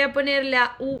les voy a poner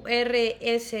la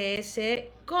URSS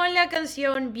con la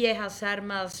canción Viejas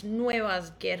Armas,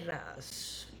 Nuevas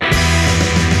Guerras.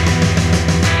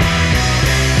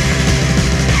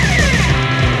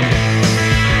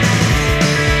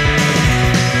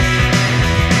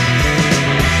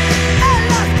 En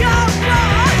los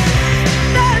campos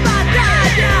de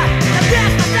batalla, las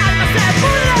viejas armas se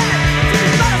pulen, sin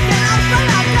disparos que rompan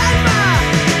la calma.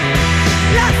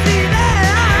 Las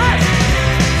ideas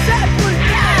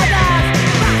sepultadas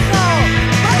bajo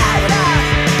palabras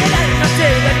que ya no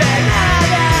sirven de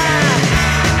nada.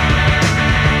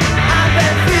 Han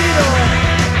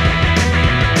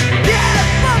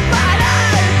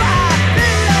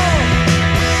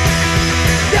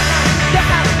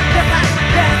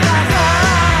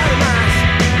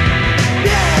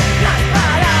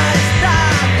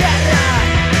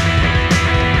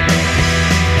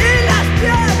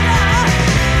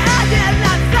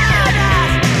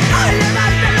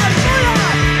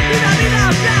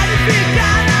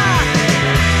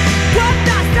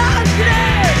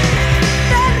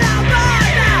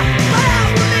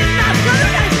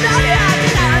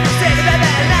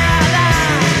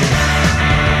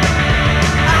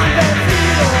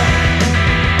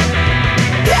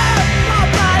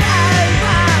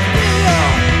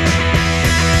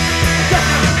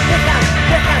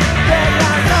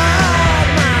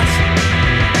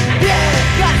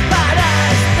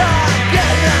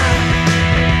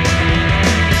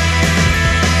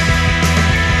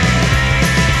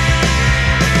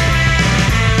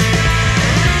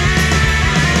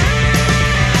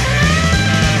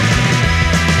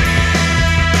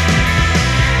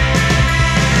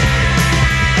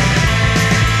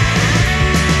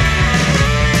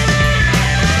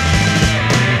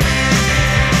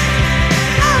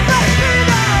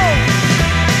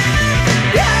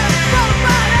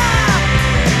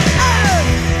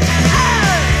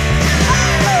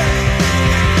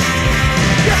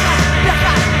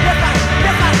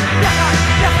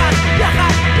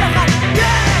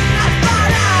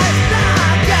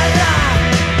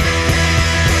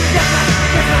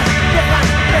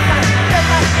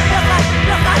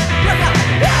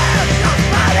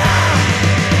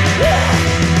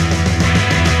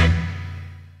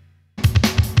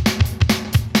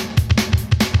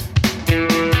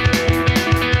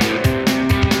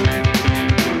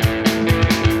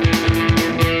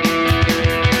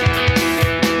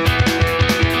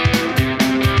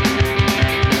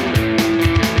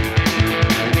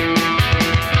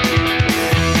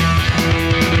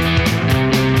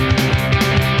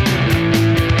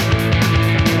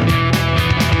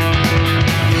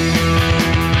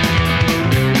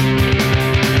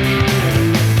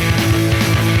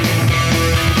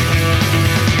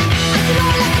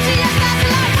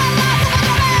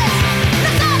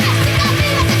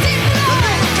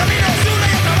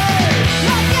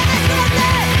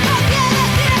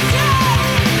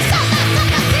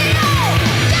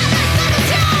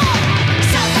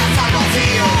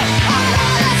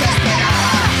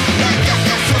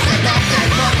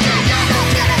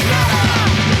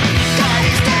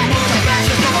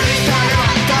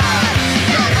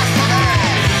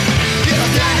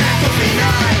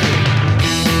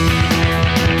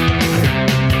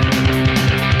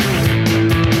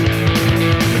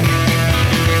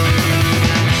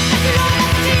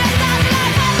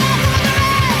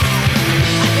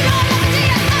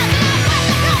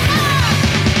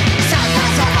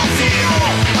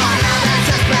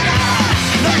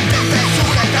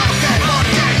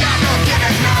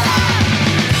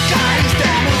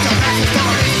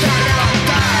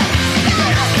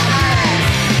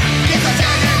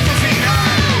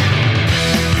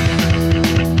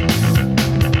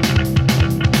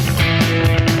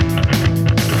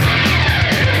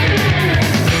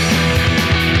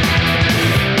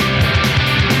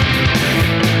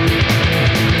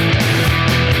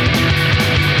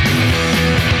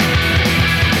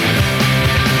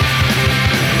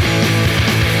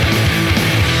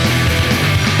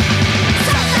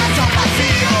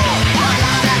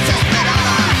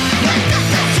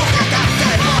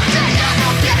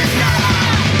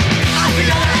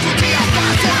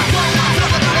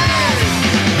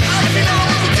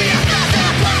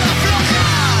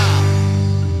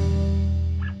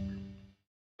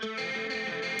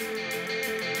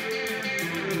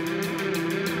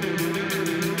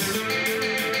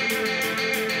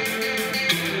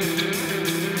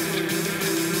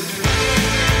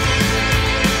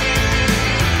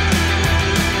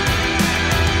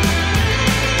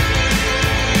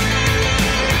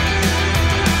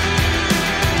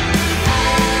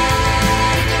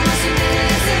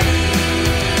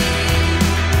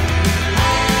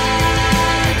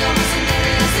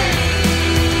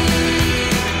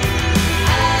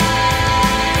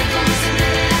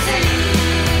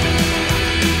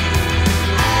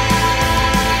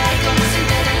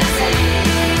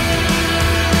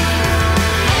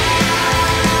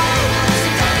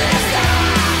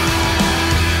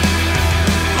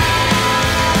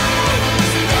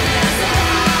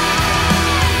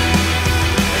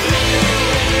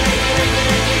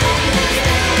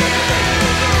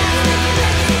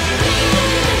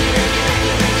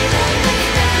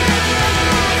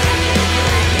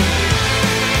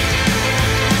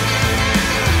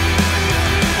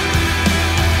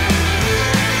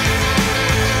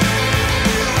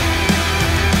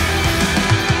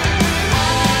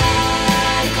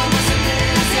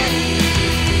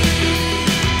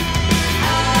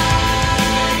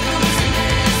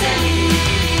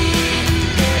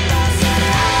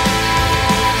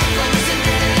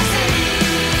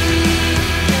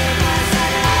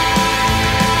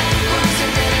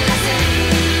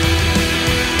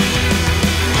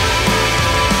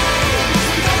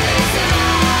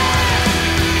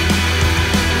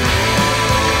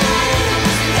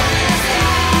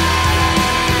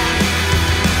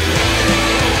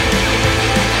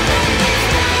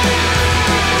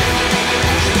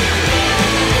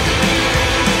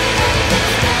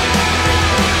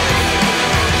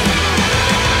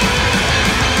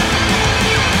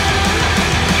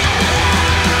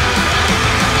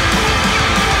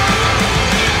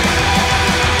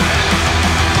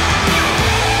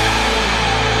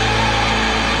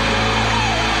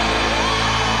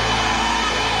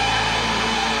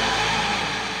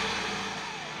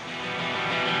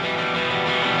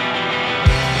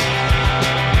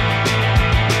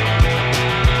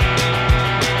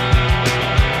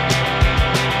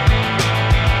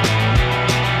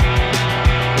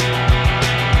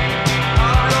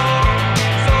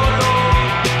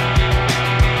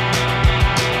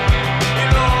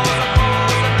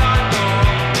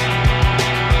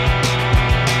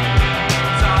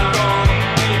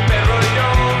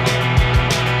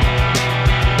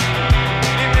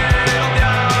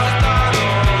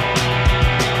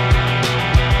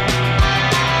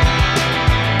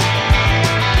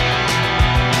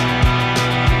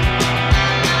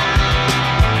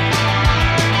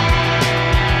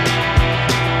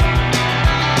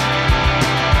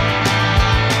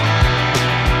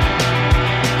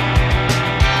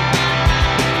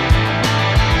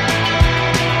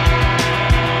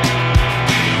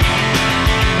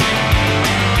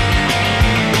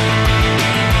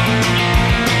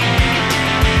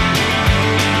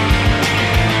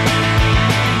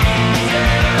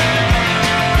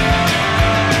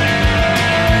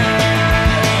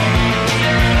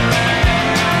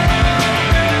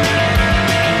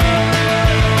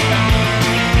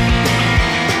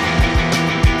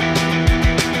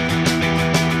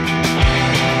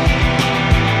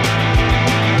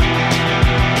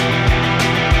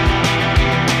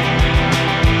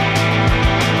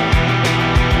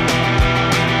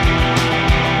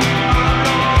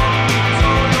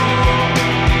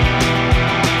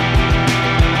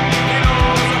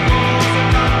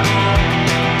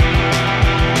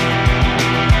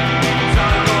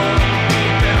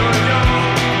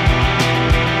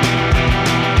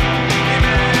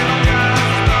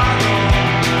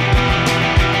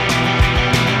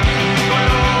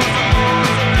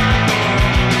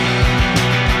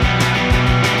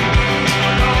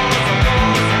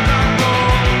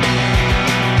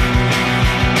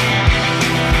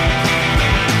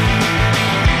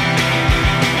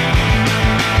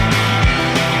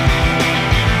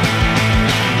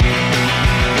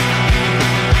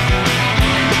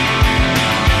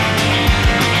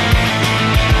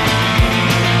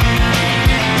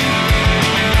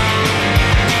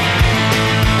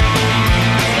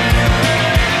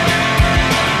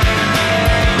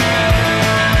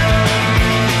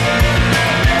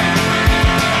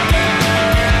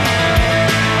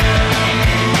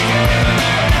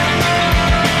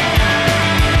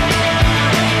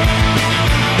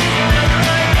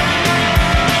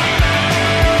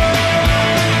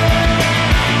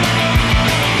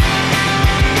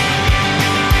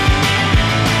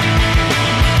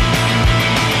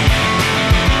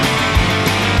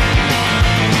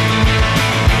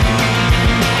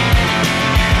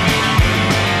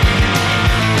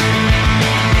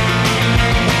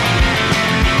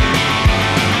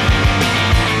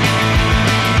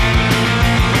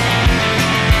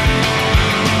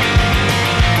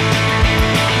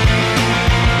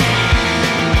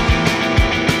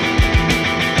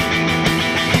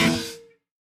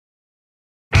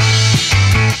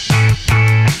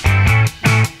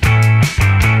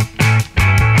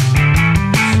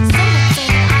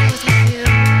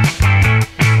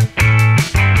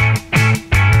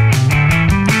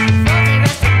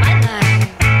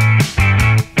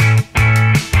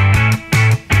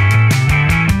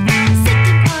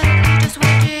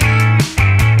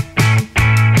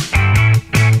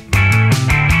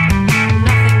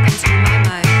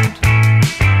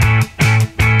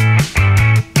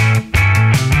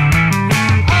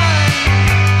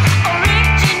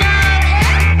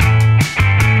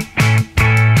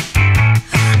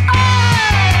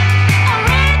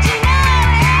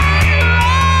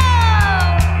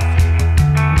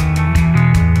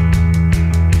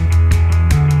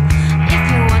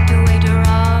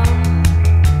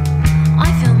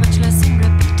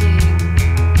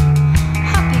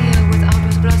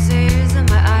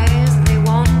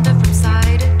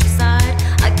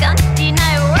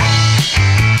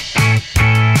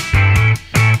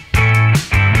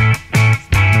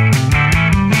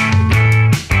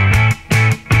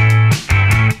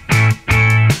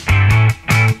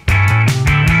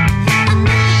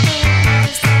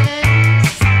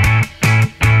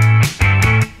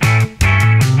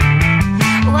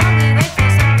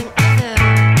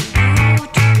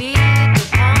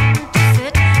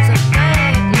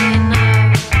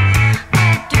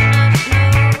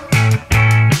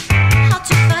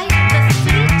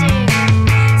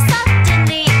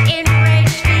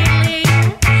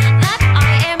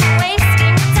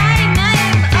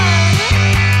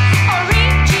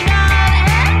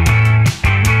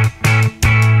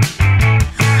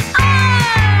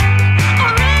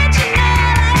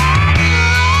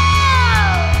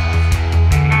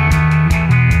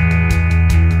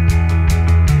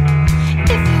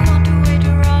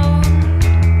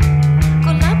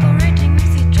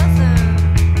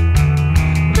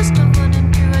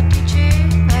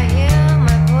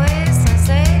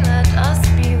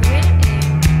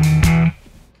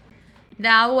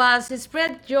That was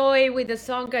Spread Joy with the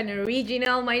song an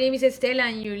original. My name is Estela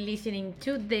and you're listening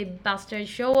to The Bastard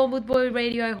Show on Bootboy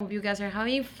Radio. I hope you guys are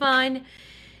having fun,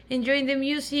 enjoying the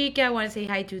music. I want to say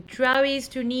hi to Travis,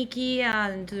 to Nikki,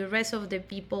 and to the rest of the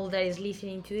people that is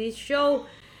listening to this show.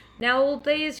 Now we'll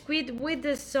play a squid with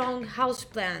the song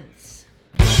Houseplants.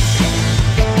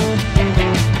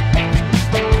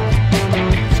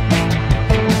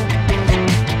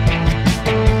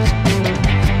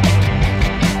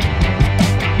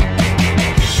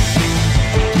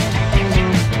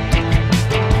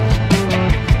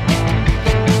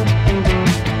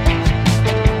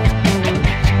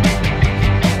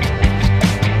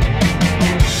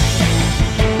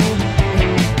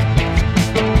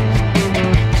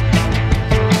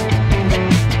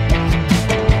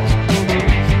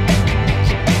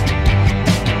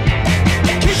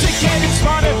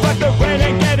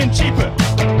 Cheaper.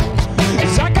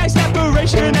 Zeitgeist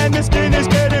separation and the skin is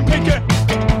getting pinker.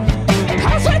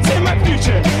 Houseplants in my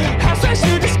future, houseplants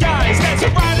through the skies. There's a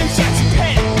rotting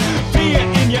cesspit, fear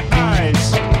in your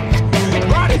eyes.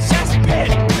 Rotting cesspit,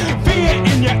 fear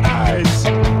in your eyes.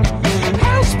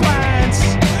 Houseplants,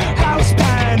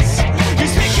 houseplants. We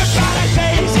speak about our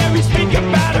days and we speak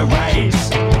about a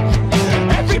race.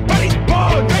 Everybody's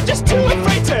bored, they're just too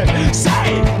afraid to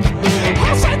say.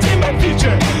 Houseplants in my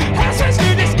future, houseplants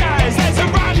through the skies. There's a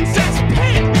rotten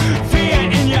cesspit, fear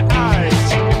in your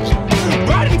eyes.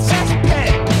 Rotten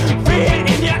cesspit, fear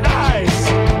in your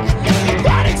eyes.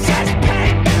 Rotten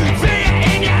cesspit, fear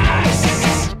in your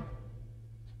eyes.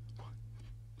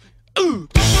 Ooh.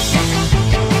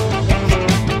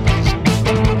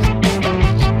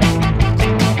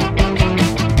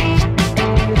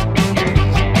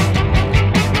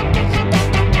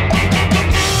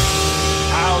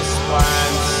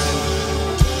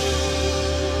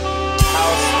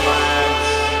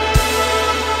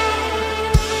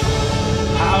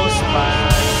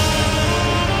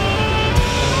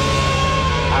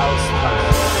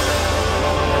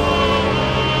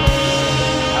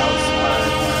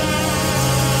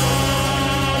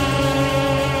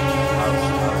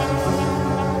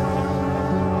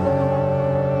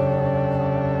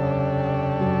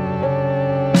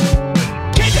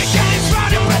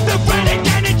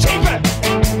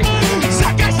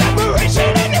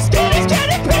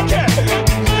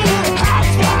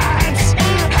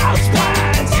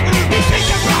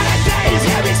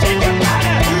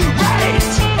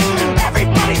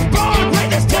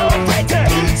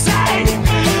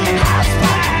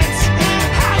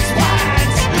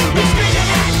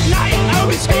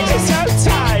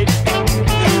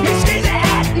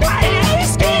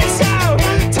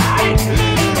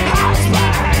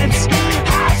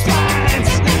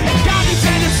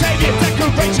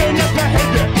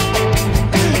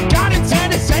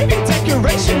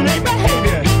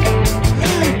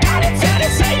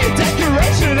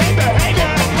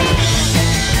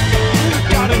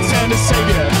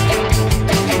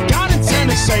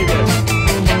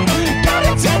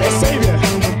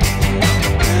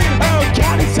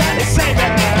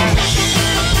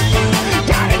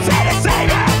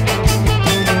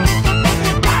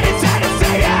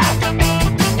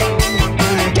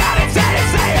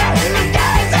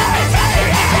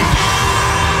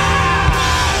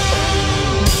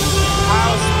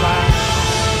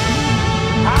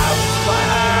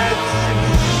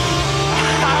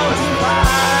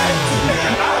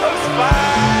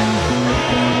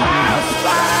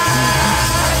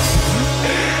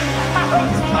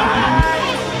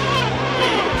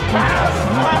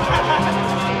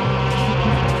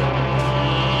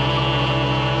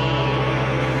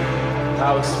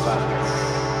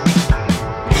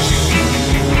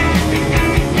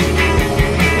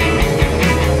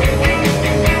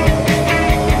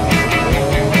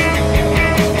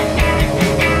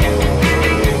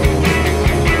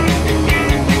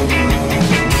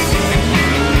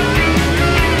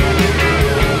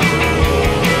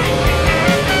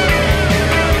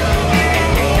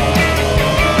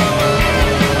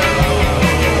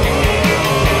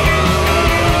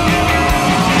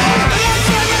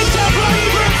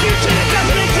 Future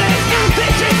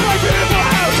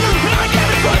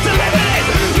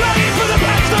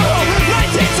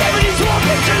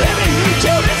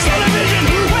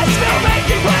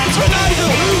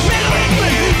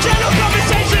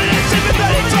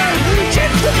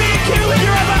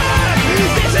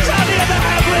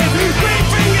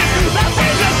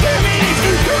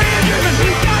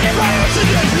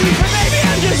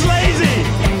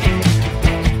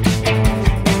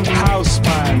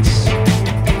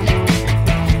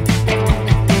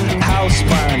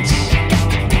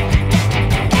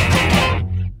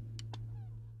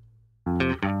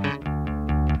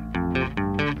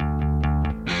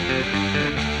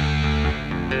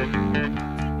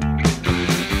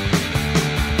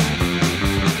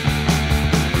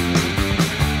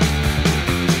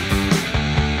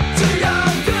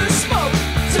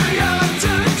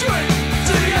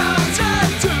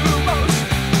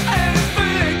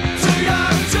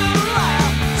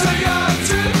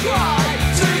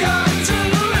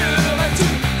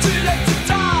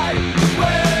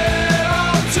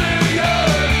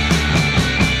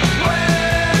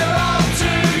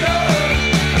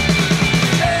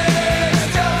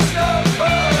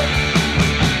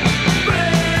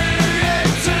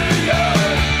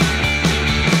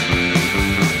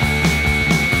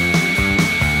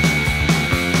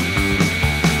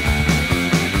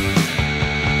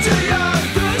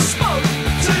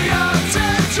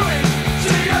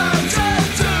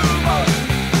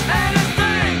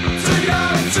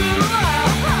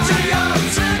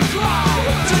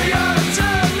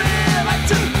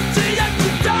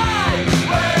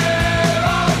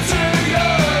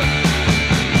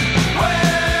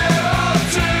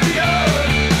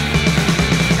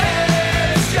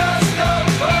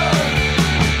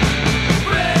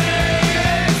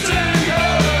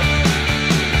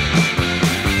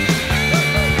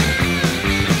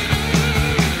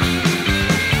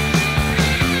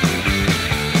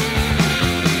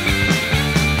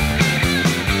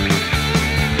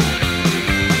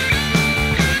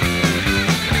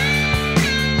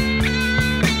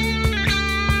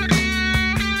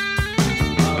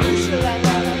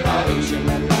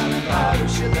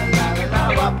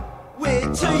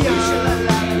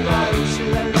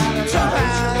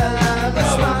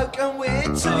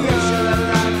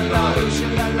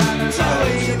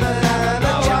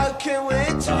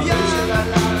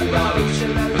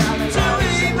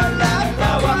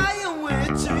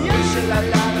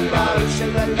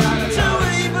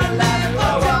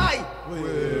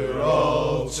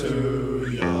too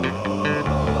young.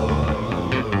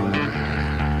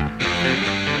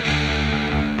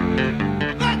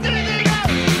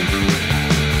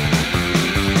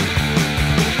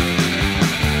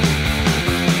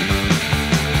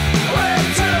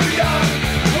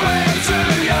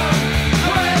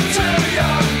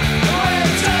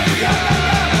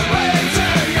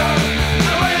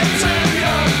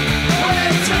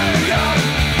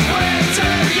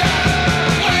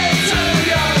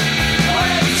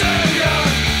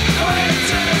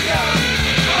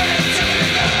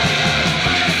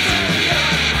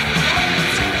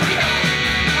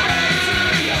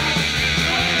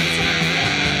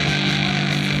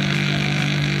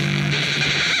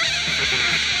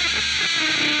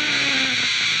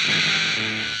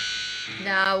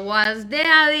 That was The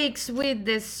Addicts with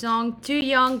the song Too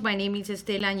Young. My name is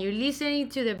Estela and you're listening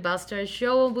to The Bastard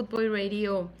Show on Bootboy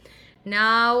Radio.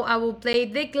 Now I will play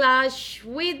The Clash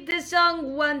with the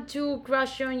song Want to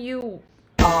Crush on You.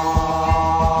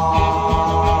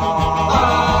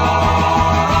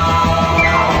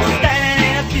 Standing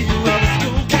in a pew of a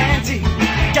school canteen,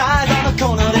 guys on the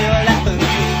corner, they were laughing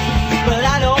at me. But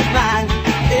I don't mind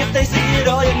if they see it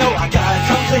all, you know I gotta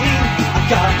come clean. I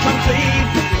gotta come clean.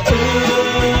 Ooh,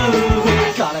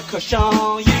 I got a crush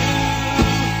on you.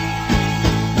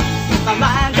 My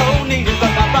mind don't need it,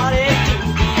 but my body do.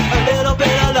 A little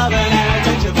bit of loving and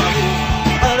attention from you.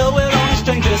 Although we're only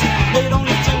strangers, they don't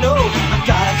need to know. I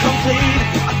gotta come clean.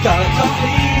 I gotta come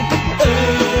clean.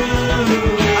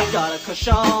 Ooh, I got a crush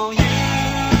on you.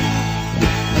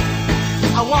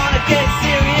 I wanna get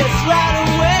serious right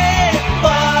away,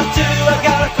 but too, I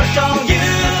got a crush on you.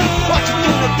 What you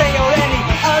doing today or any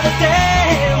other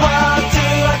day? One,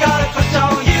 two, I got a crush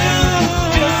on you.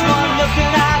 Just one look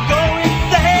and I go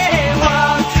insane.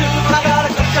 One, two, I got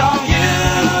a crush on you.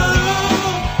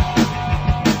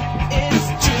 It's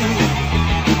true.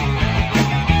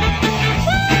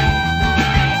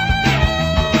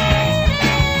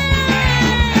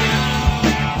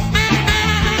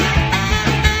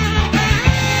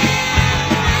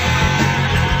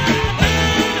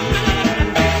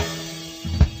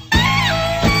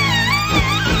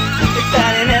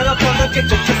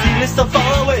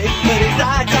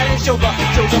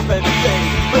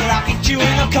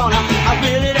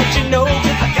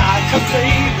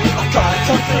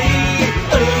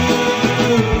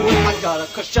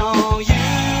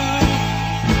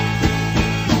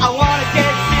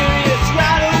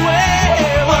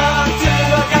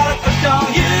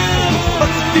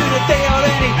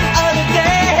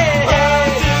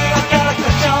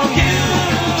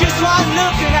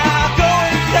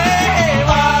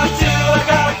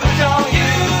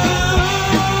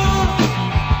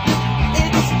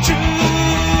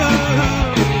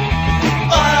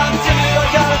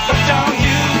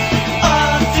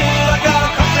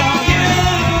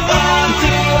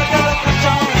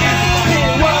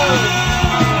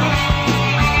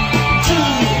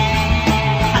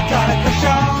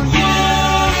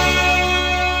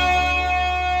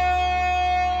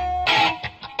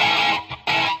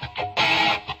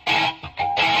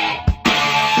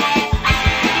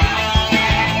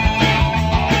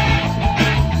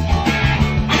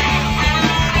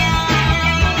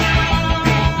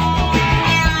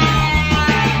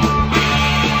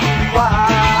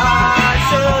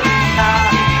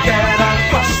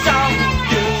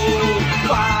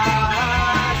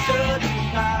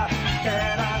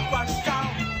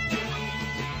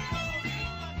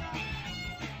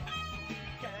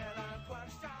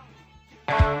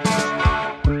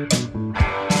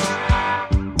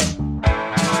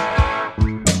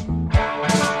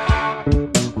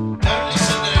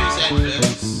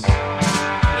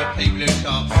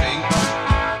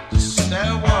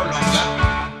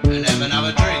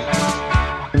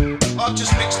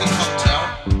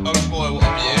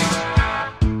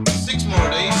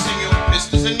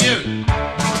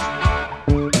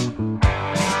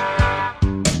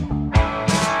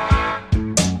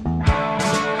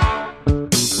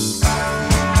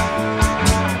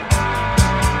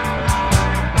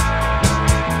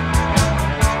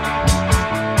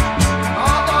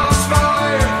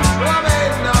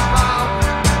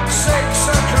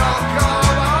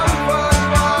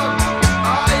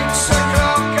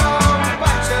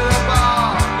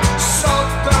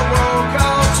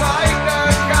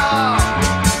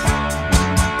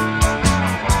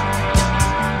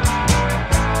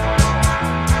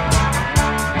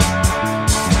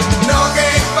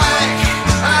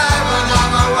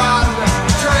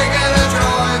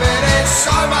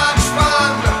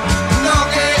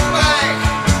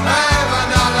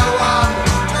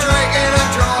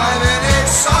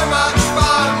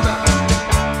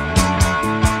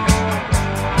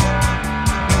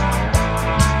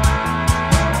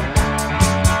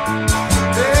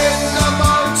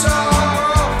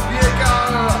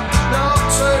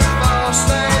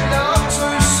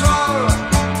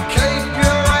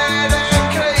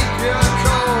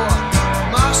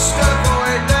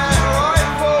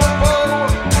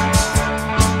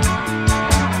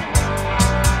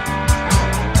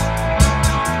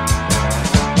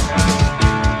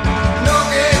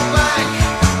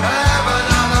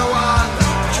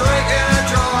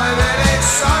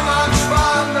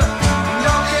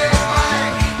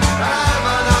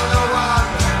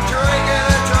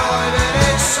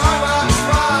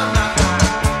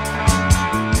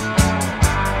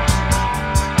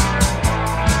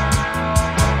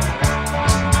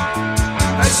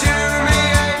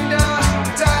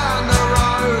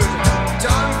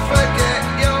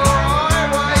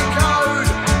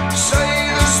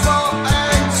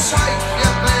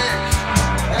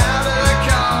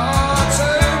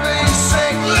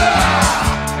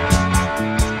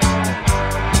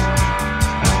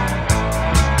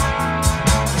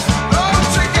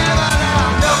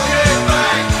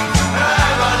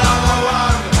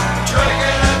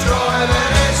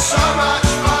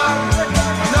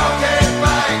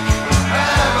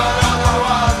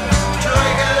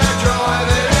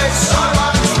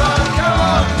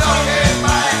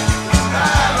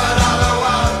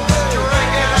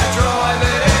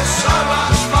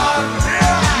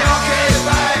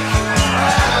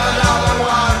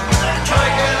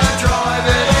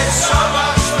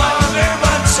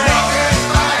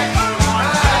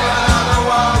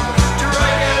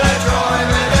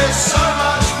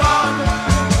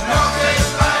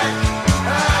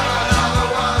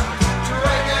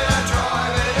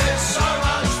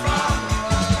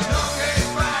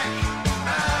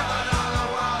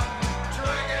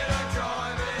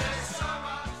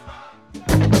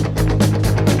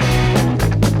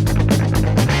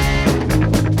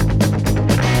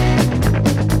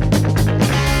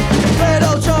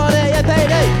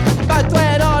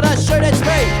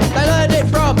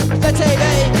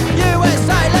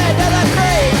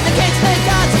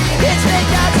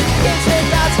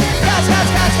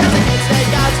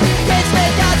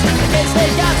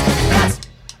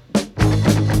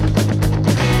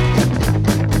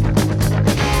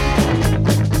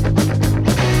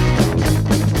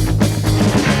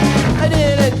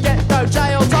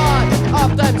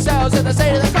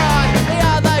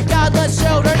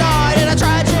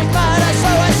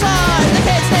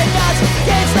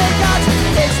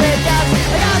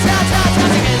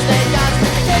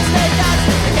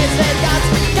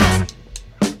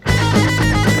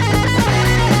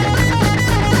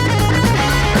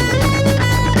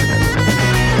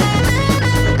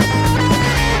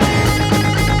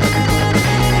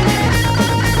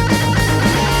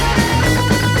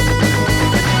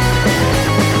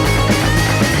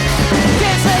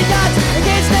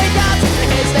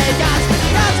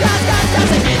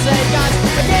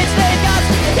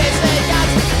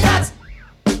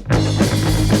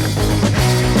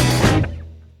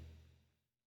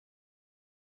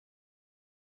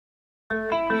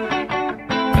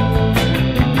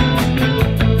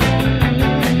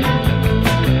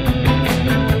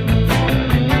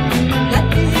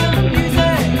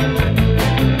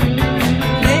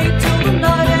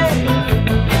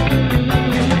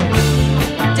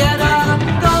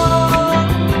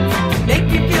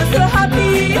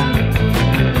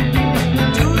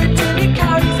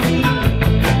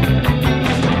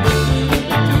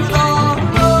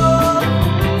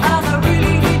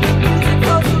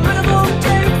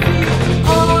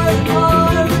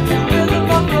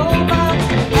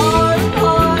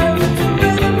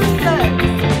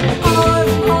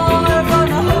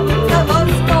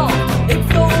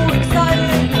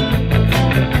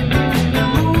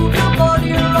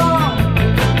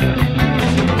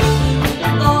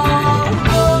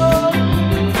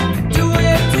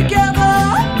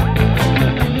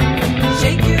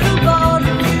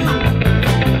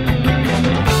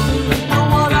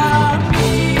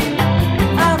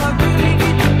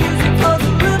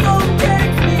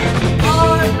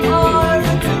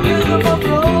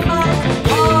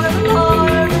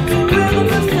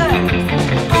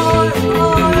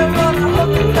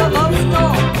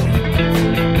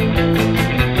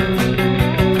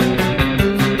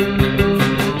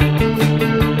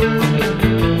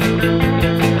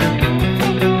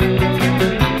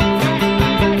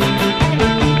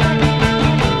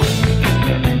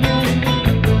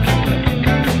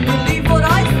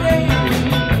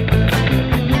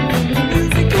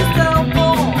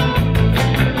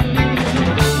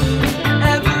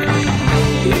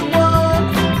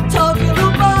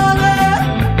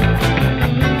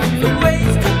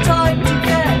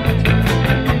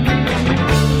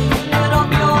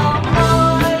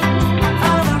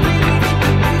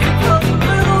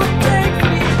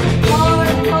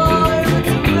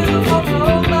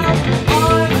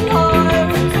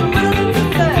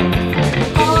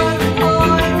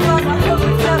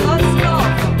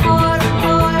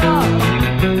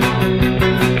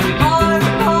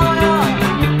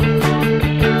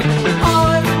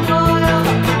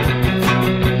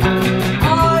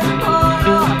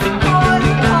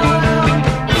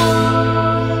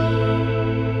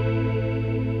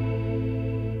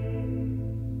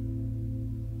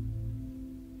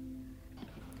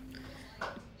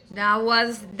 That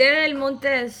was Del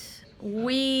Montes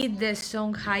with the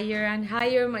song Higher and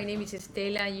Higher. My name is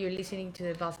Estela and you're listening to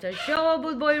the Bastard Show,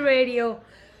 Boot Boy Radio,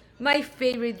 my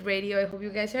favorite radio. I hope you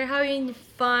guys are having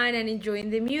fun and enjoying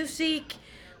the music.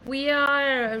 We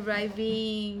are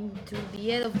arriving to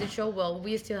the end of the show. Well,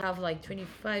 we still have like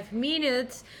 25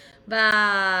 minutes, but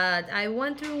I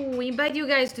want to invite you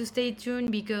guys to stay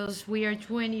tuned because we are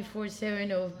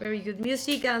 24/7 of very good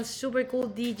music and super cool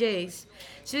DJs.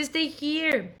 So stay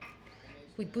here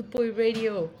with Boot Boy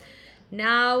Radio.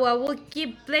 Now I will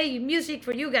keep playing music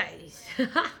for you guys.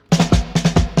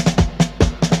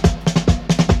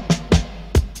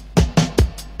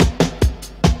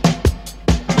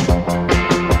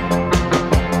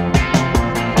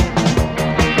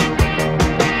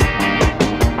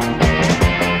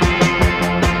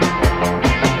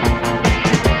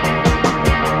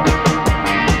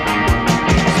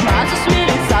 Smiles so sweet,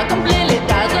 it's all completely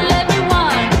dazzle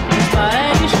everyone.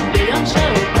 Inspiration beyond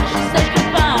show, she's such good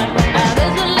fun. And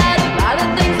there's a lot of other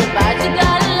things about you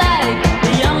that I like.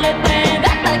 The young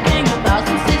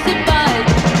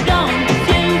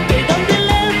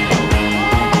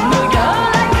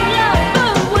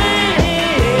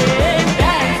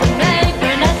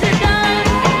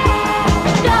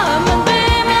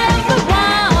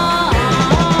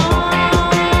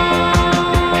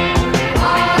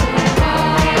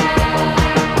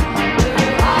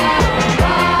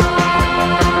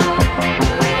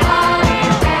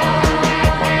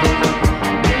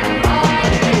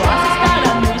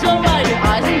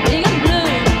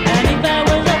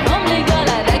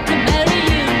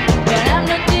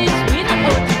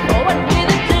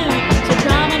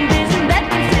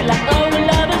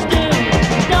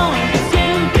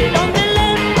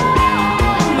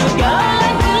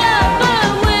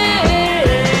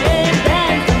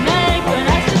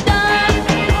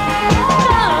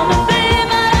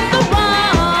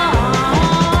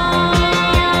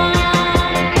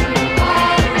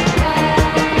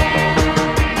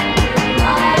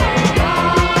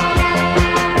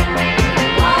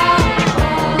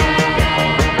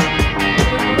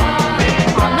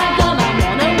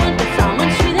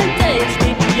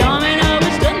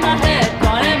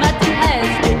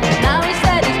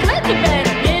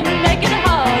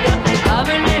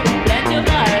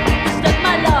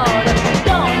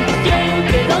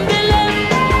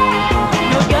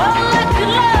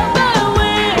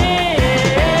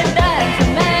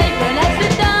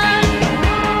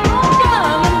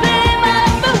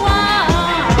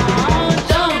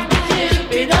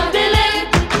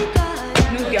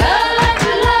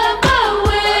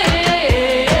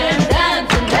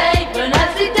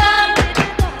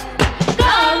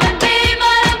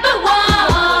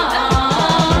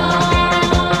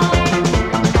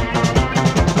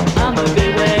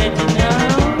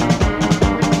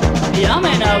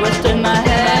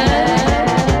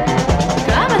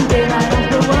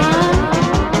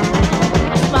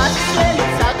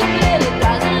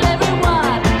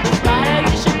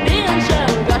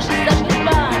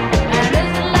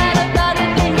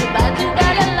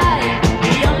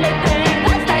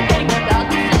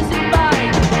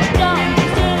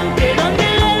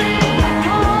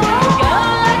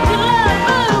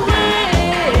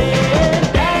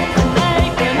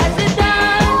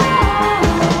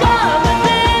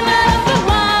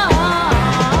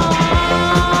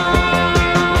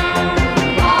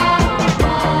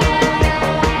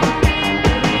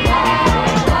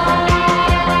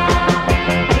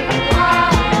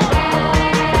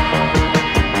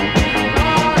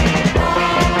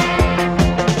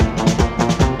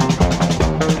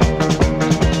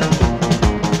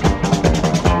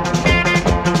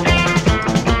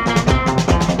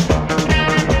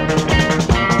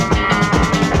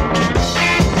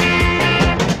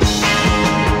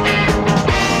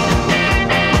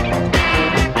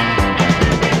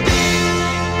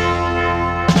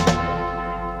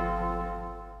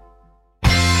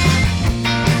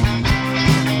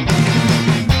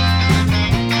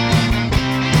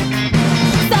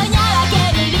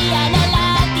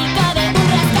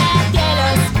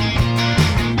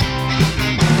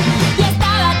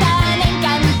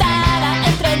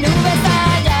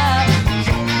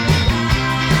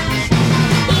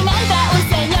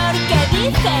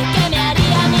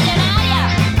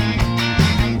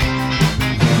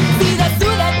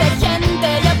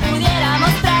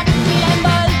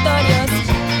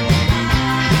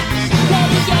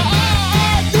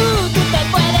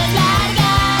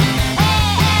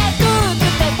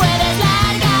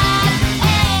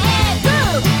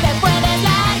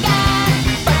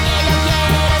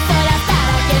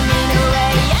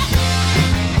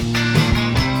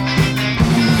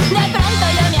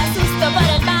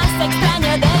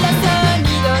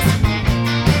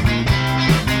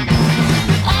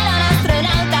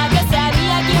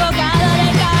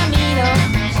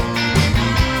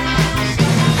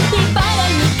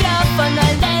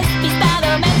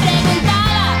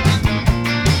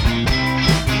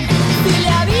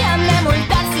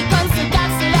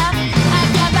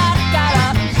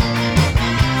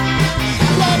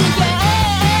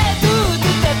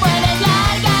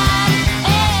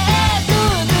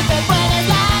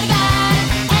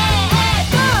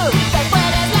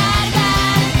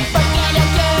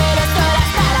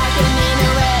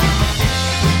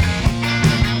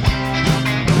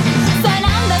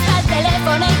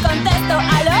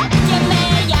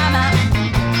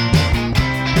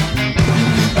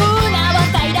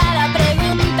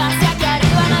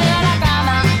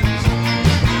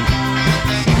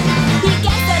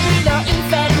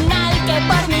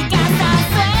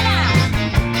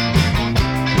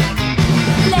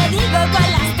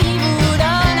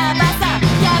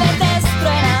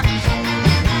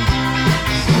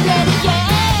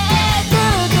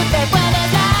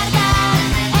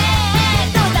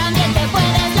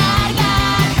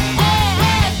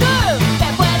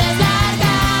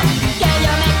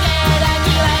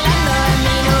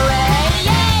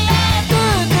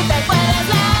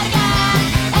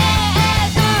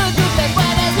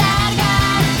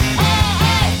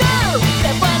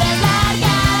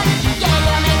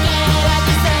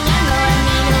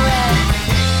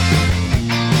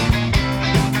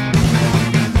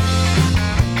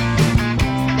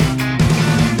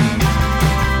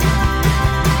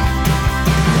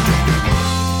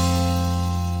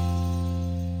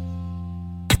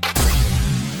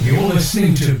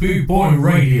listening to Boot Boy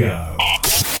Radio.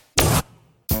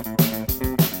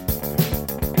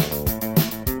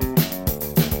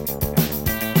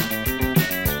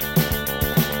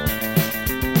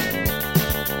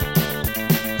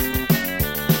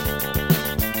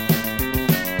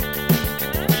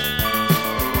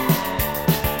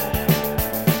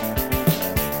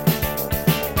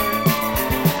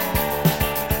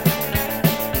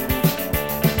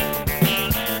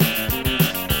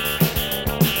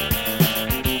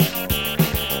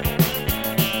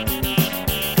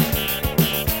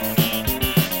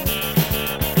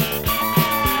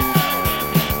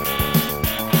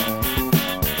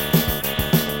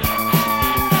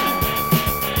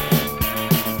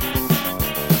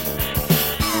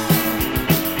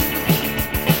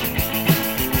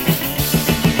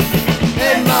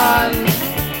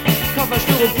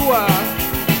 Styropor.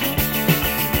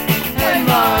 Hey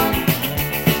Mann,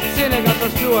 Szene ganz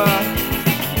aus Flur.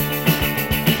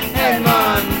 Hey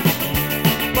Mann,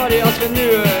 Body aus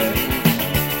Vinyl.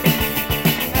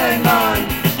 Hey Mann,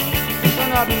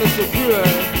 dein Atem ist so kühl.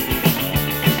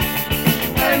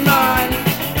 Hey Mann,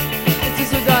 jetzt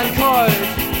ist so dein Colt.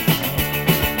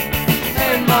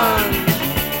 Hey Mann,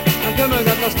 mein Kümmel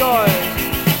ganz aus Gold.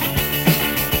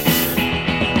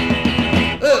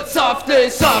 Softly,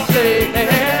 softly, hey,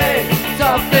 hey,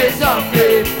 softly,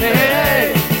 softly, hey,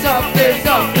 hey, softly,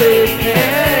 softly, hey,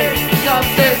 hey,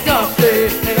 softly, softly,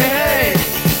 hey, hey,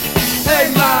 hey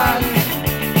Mann,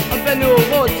 und wenn du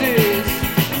rot siehst,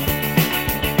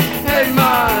 hey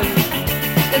Mann,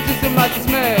 dann siehst du meistens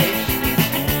mich,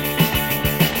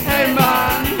 hey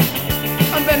Mann,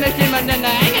 und wenn ich jemanden in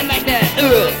der Enge möchte,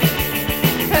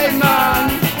 hey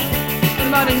Mann, dann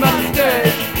mach ich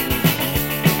dich.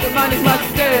 The money must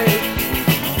stay.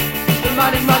 The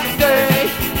money must stay.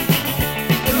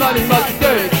 The money must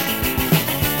stay.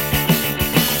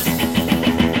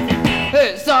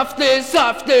 Hey, softly,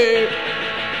 softly.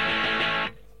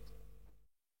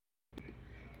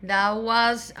 That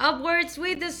was Upwards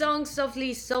with the song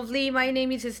Softly, Softly. My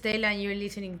name is Estela and you're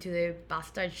listening to the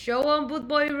Bastard Show on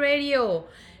Bootboy Radio.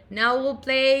 Now we'll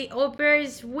play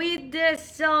operas with the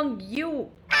song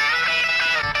You.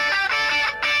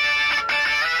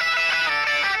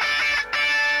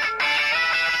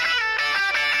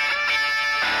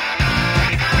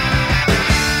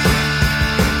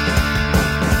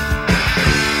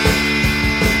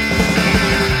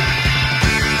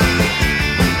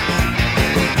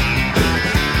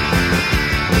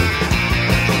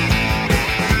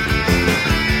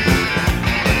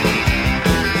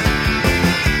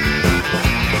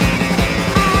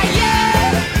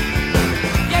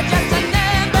 You're just a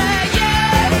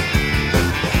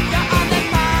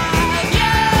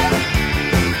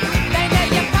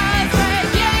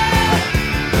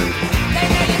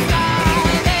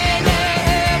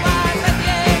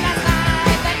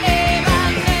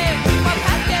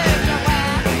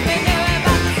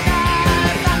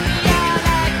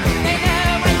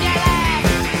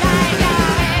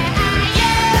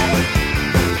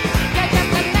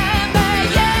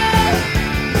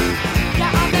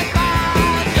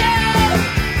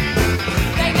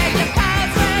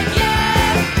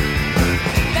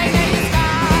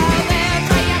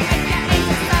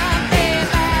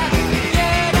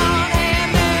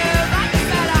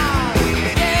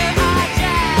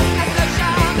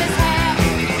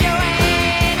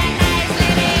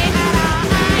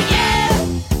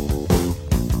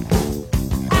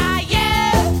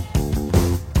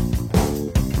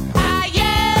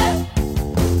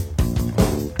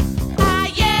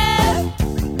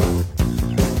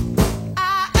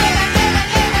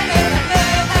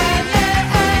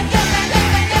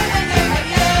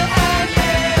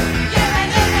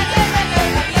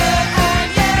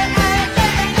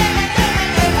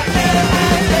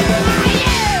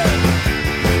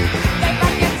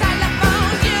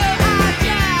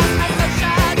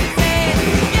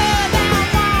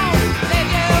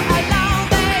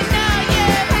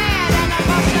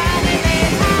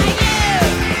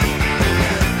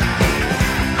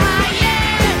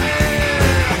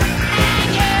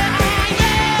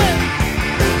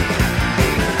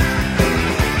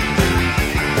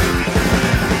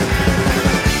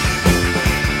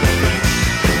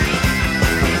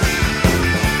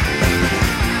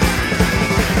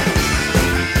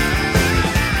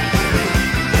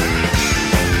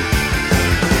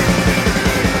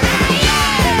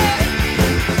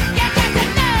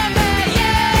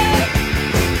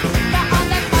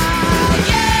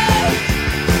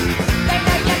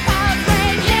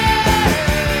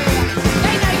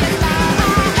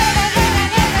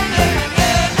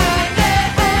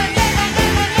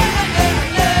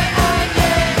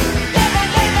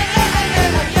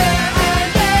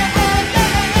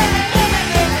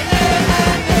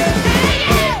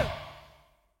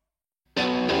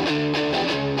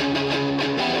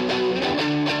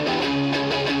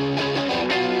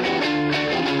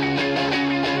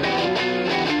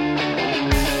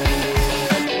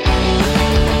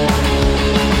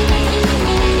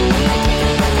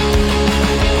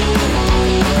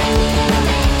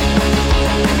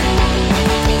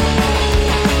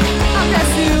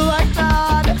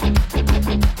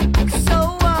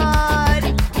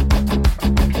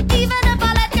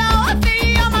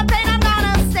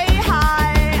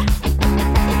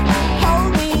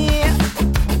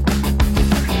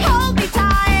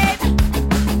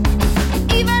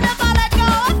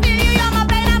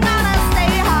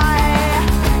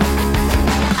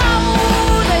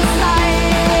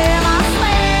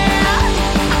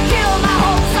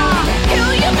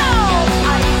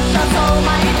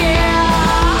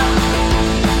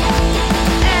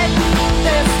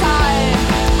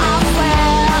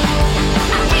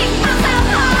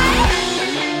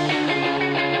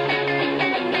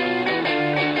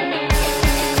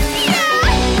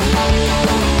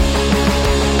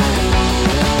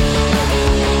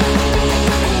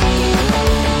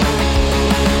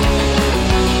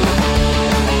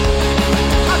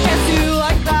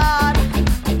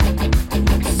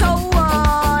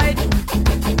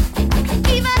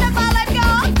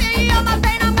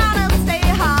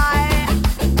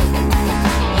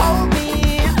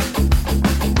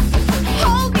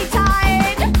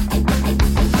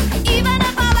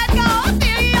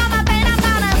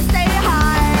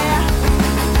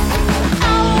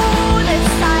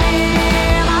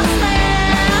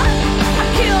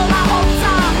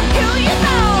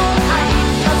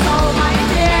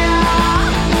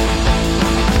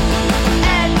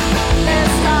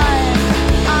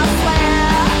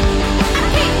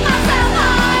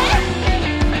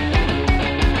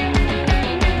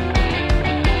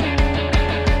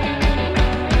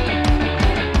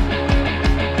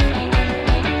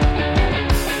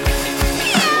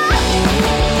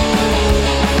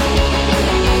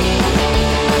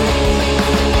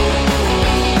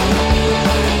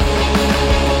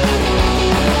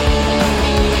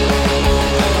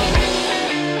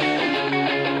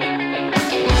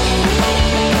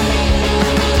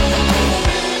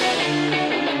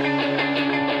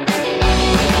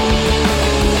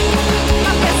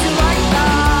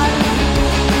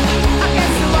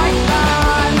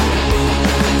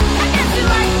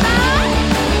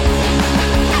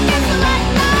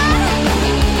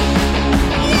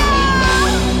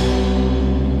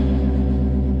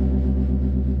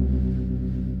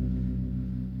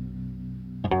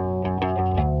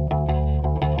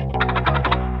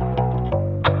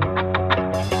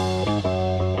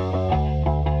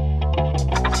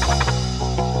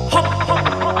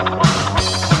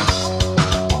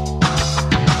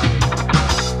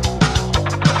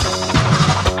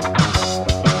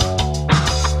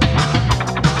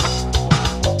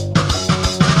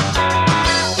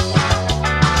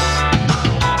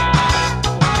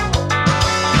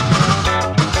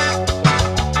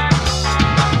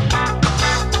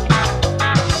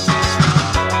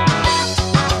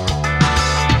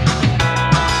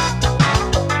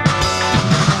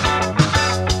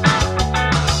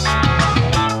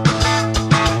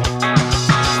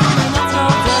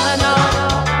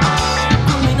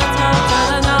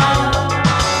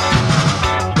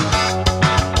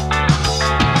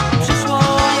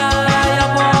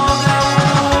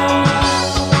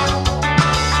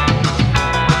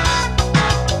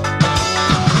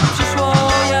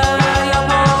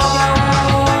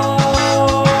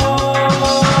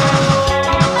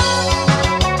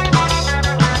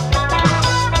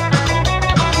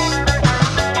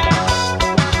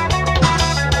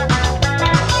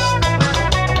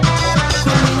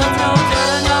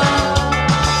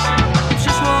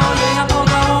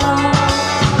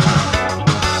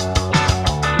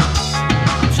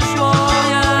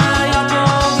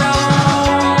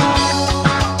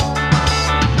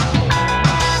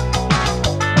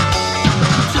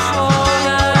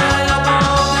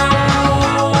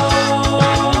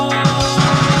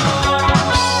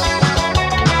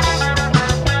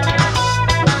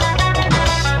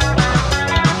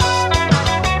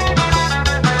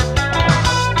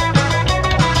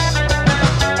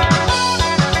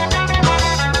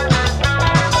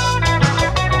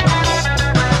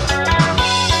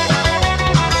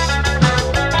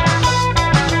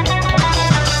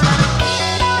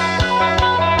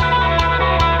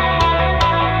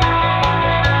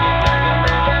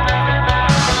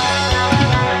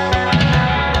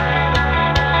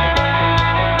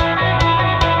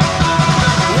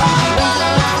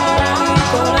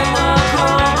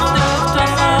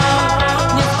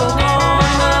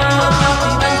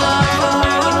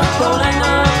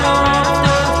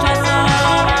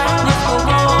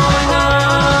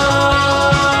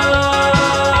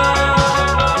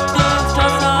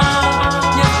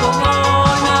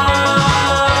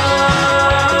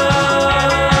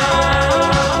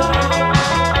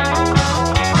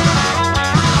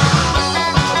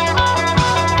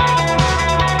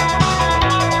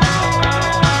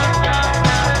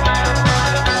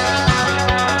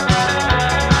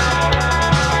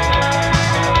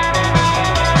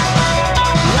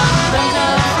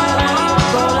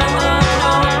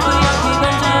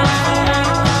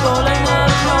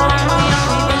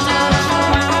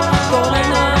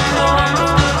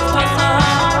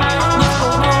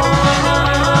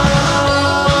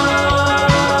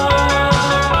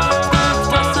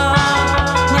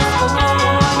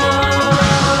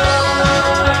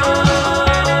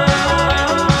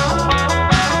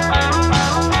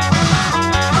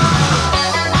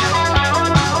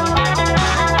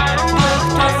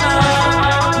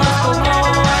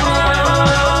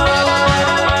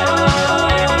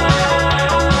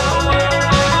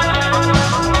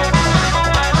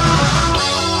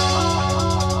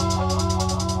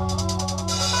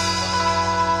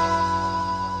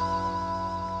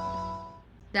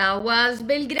That was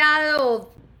Belgrado.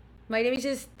 My name is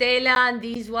Estela, and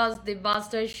this was the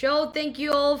Buster Show. Thank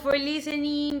you all for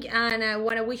listening, and I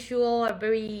want to wish you all a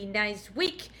very nice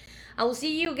week. I will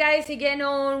see you guys again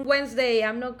on Wednesday.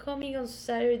 I'm not coming on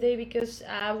Saturday because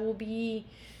I will be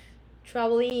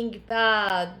traveling,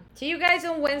 but see you guys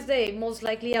on Wednesday. Most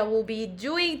likely I will be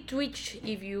doing Twitch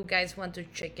if you guys want to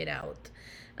check it out.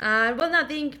 Well,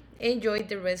 nothing. Enjoy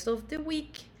the rest of the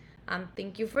week.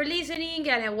 Thank you for listening,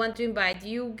 and I want to invite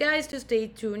you guys to stay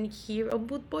tuned here on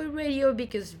Bootboy Radio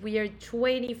because we are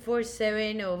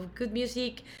 24/7 of good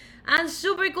music and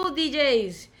super cool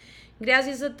DJs.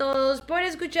 Gracias a todos por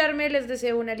escucharme, les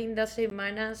deseo una linda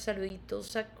semana,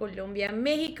 saluditos a Colombia,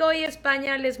 México y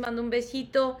España, les mando un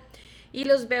besito y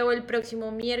los veo el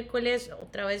próximo miércoles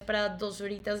otra vez para 2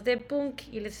 horitas de punk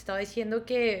y les estaba diciendo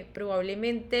que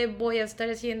probablemente voy a estar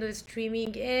haciendo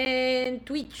streaming en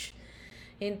Twitch.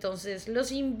 Entonces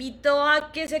los invito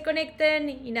a que se conecten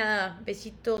y nada,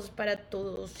 besitos para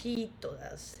todos y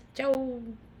todas. Chao.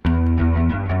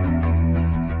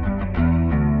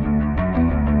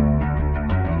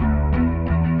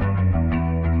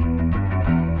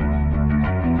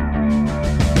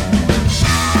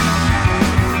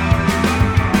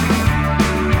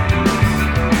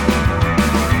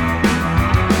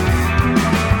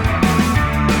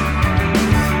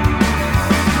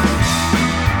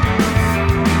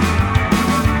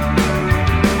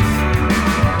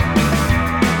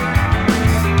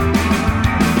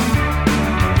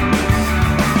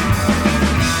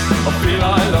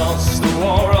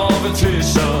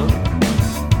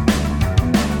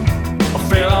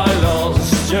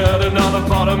 Yet another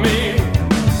part of me.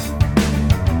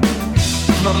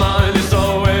 My mind is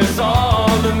always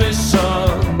on a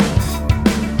mission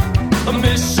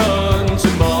to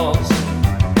Mars,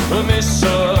 a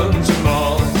mission to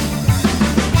Mars.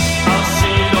 I've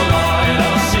seen a light,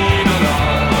 I've seen a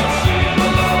light, I've seen a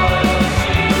light,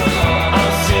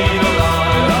 I've seen a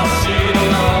light, I've seen a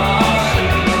light,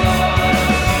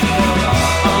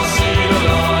 I've seen a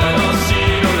light, I've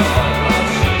seen a light.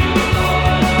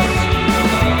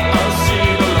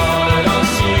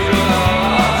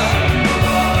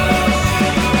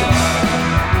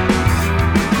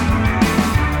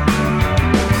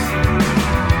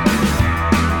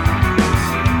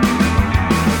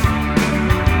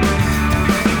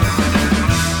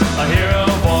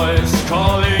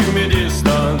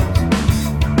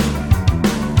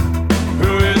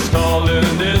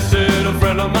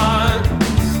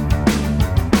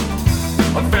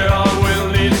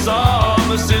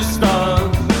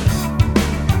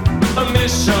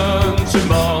 Mission to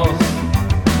Mars,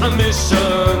 a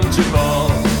mission to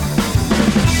Mars.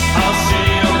 I'll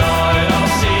see a light, I'll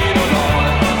see a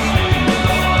light, I'll see a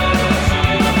light, I'll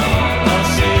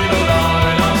see a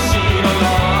light, I'll see a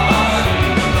light,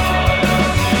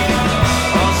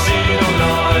 I'll see a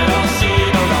light, I'll see a light, I'll see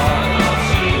a light,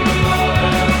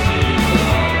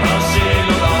 I'll see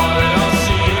a light, I'll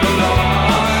see a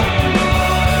light.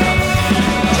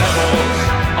 Devils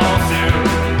of you,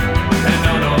 and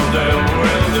none of them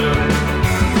will do.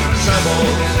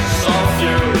 Troubles of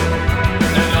you,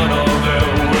 and none of them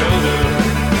will do.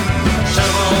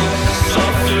 Troubles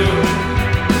of you,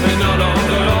 and none of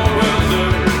them will do.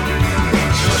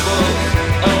 Troubles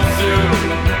of you,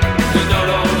 and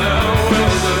none of them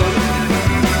will do.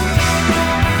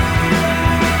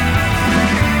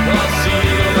 I see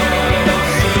the light, I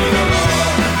see the light.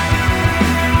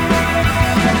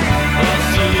 I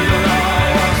see the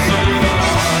light, I see the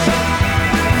light.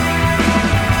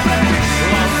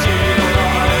 I see the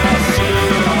light, I see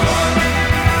the light.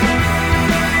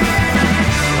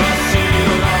 I see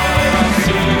the light, I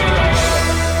see the light.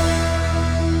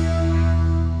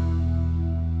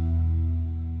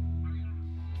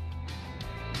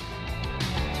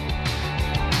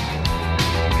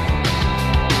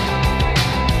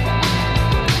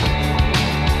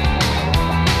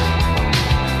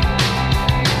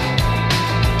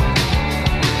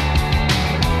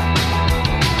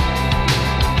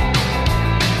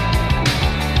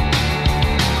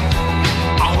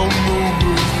 I don't know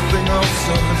everything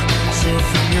outside,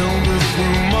 surfing in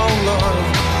between my life.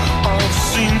 I've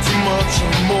seen too much,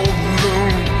 I'm all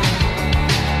alone.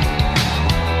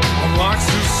 I like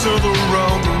to sit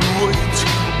around and wait,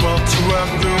 but to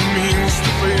have the means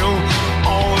to fail,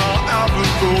 all I ever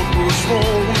thought was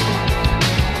wrong.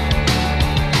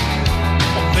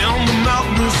 And then the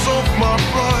madness of my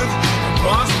pride,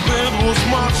 my bed was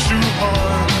much too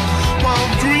high. My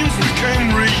dreams became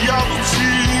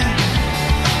reality.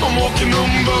 I'm walking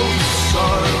on both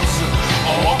sides.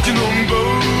 I'm walking on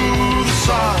both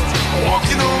sides. I'm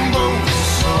walking on both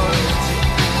sides.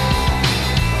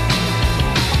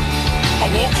 I'm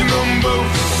I'm walking on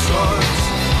both sides.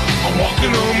 I'm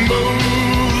walking on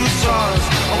both sides.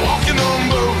 I'm walking on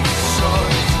both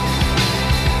sides.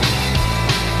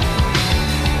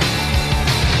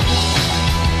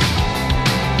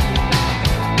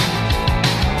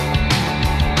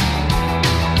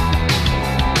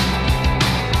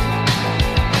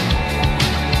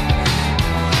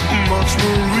 Much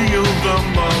more real than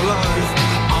my life.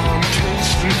 I'm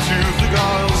caged into the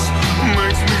guiles.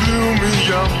 Makes me gloomy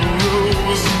and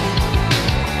morose.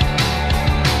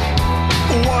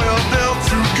 Why I dare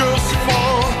to go so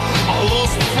far? I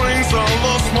lost my friends, I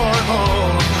lost my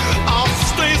heart. I'll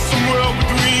stay somewhere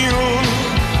between.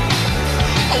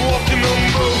 I'm walking on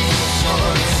both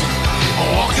sides. I'm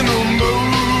walking on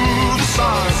both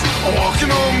sides. I'm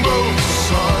walking on both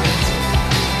sides.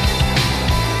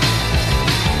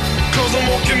 Cause I'm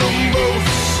walking on both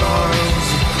sides.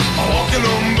 I'm walking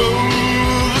on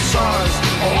both sides.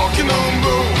 I'm walking on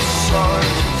both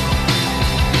sides.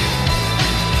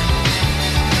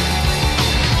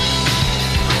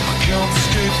 I can't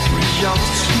escape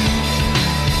reality.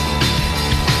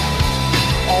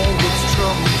 Always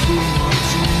travel through my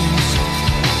dreams.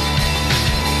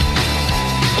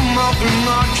 Nothing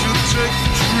I could take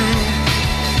the truth.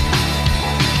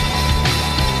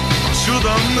 Should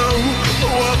I know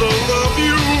whether love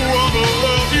you, whether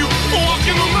love you,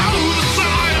 walking on my other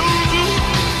side.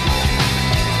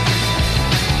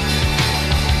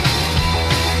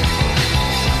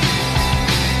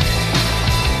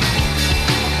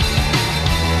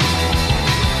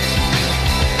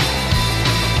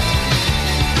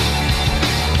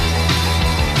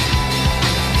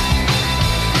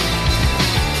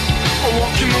 I'm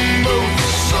walking on both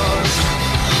sides.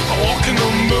 I'm walking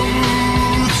on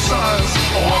both sides.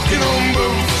 I'm walking on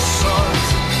both sides.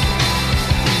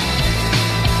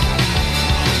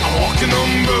 I'm walking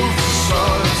on both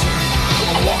sides.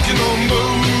 I'm walking on both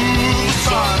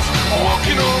sides. I'm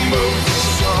walking on both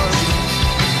sides.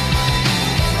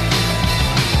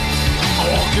 I'm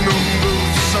walking on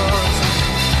both sides.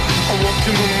 I'm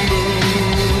walking on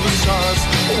both sides.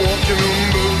 I'm walking on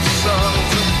both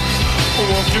sides. I'm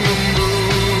walking on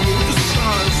both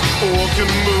sides. I'm walking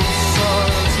on both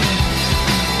sides.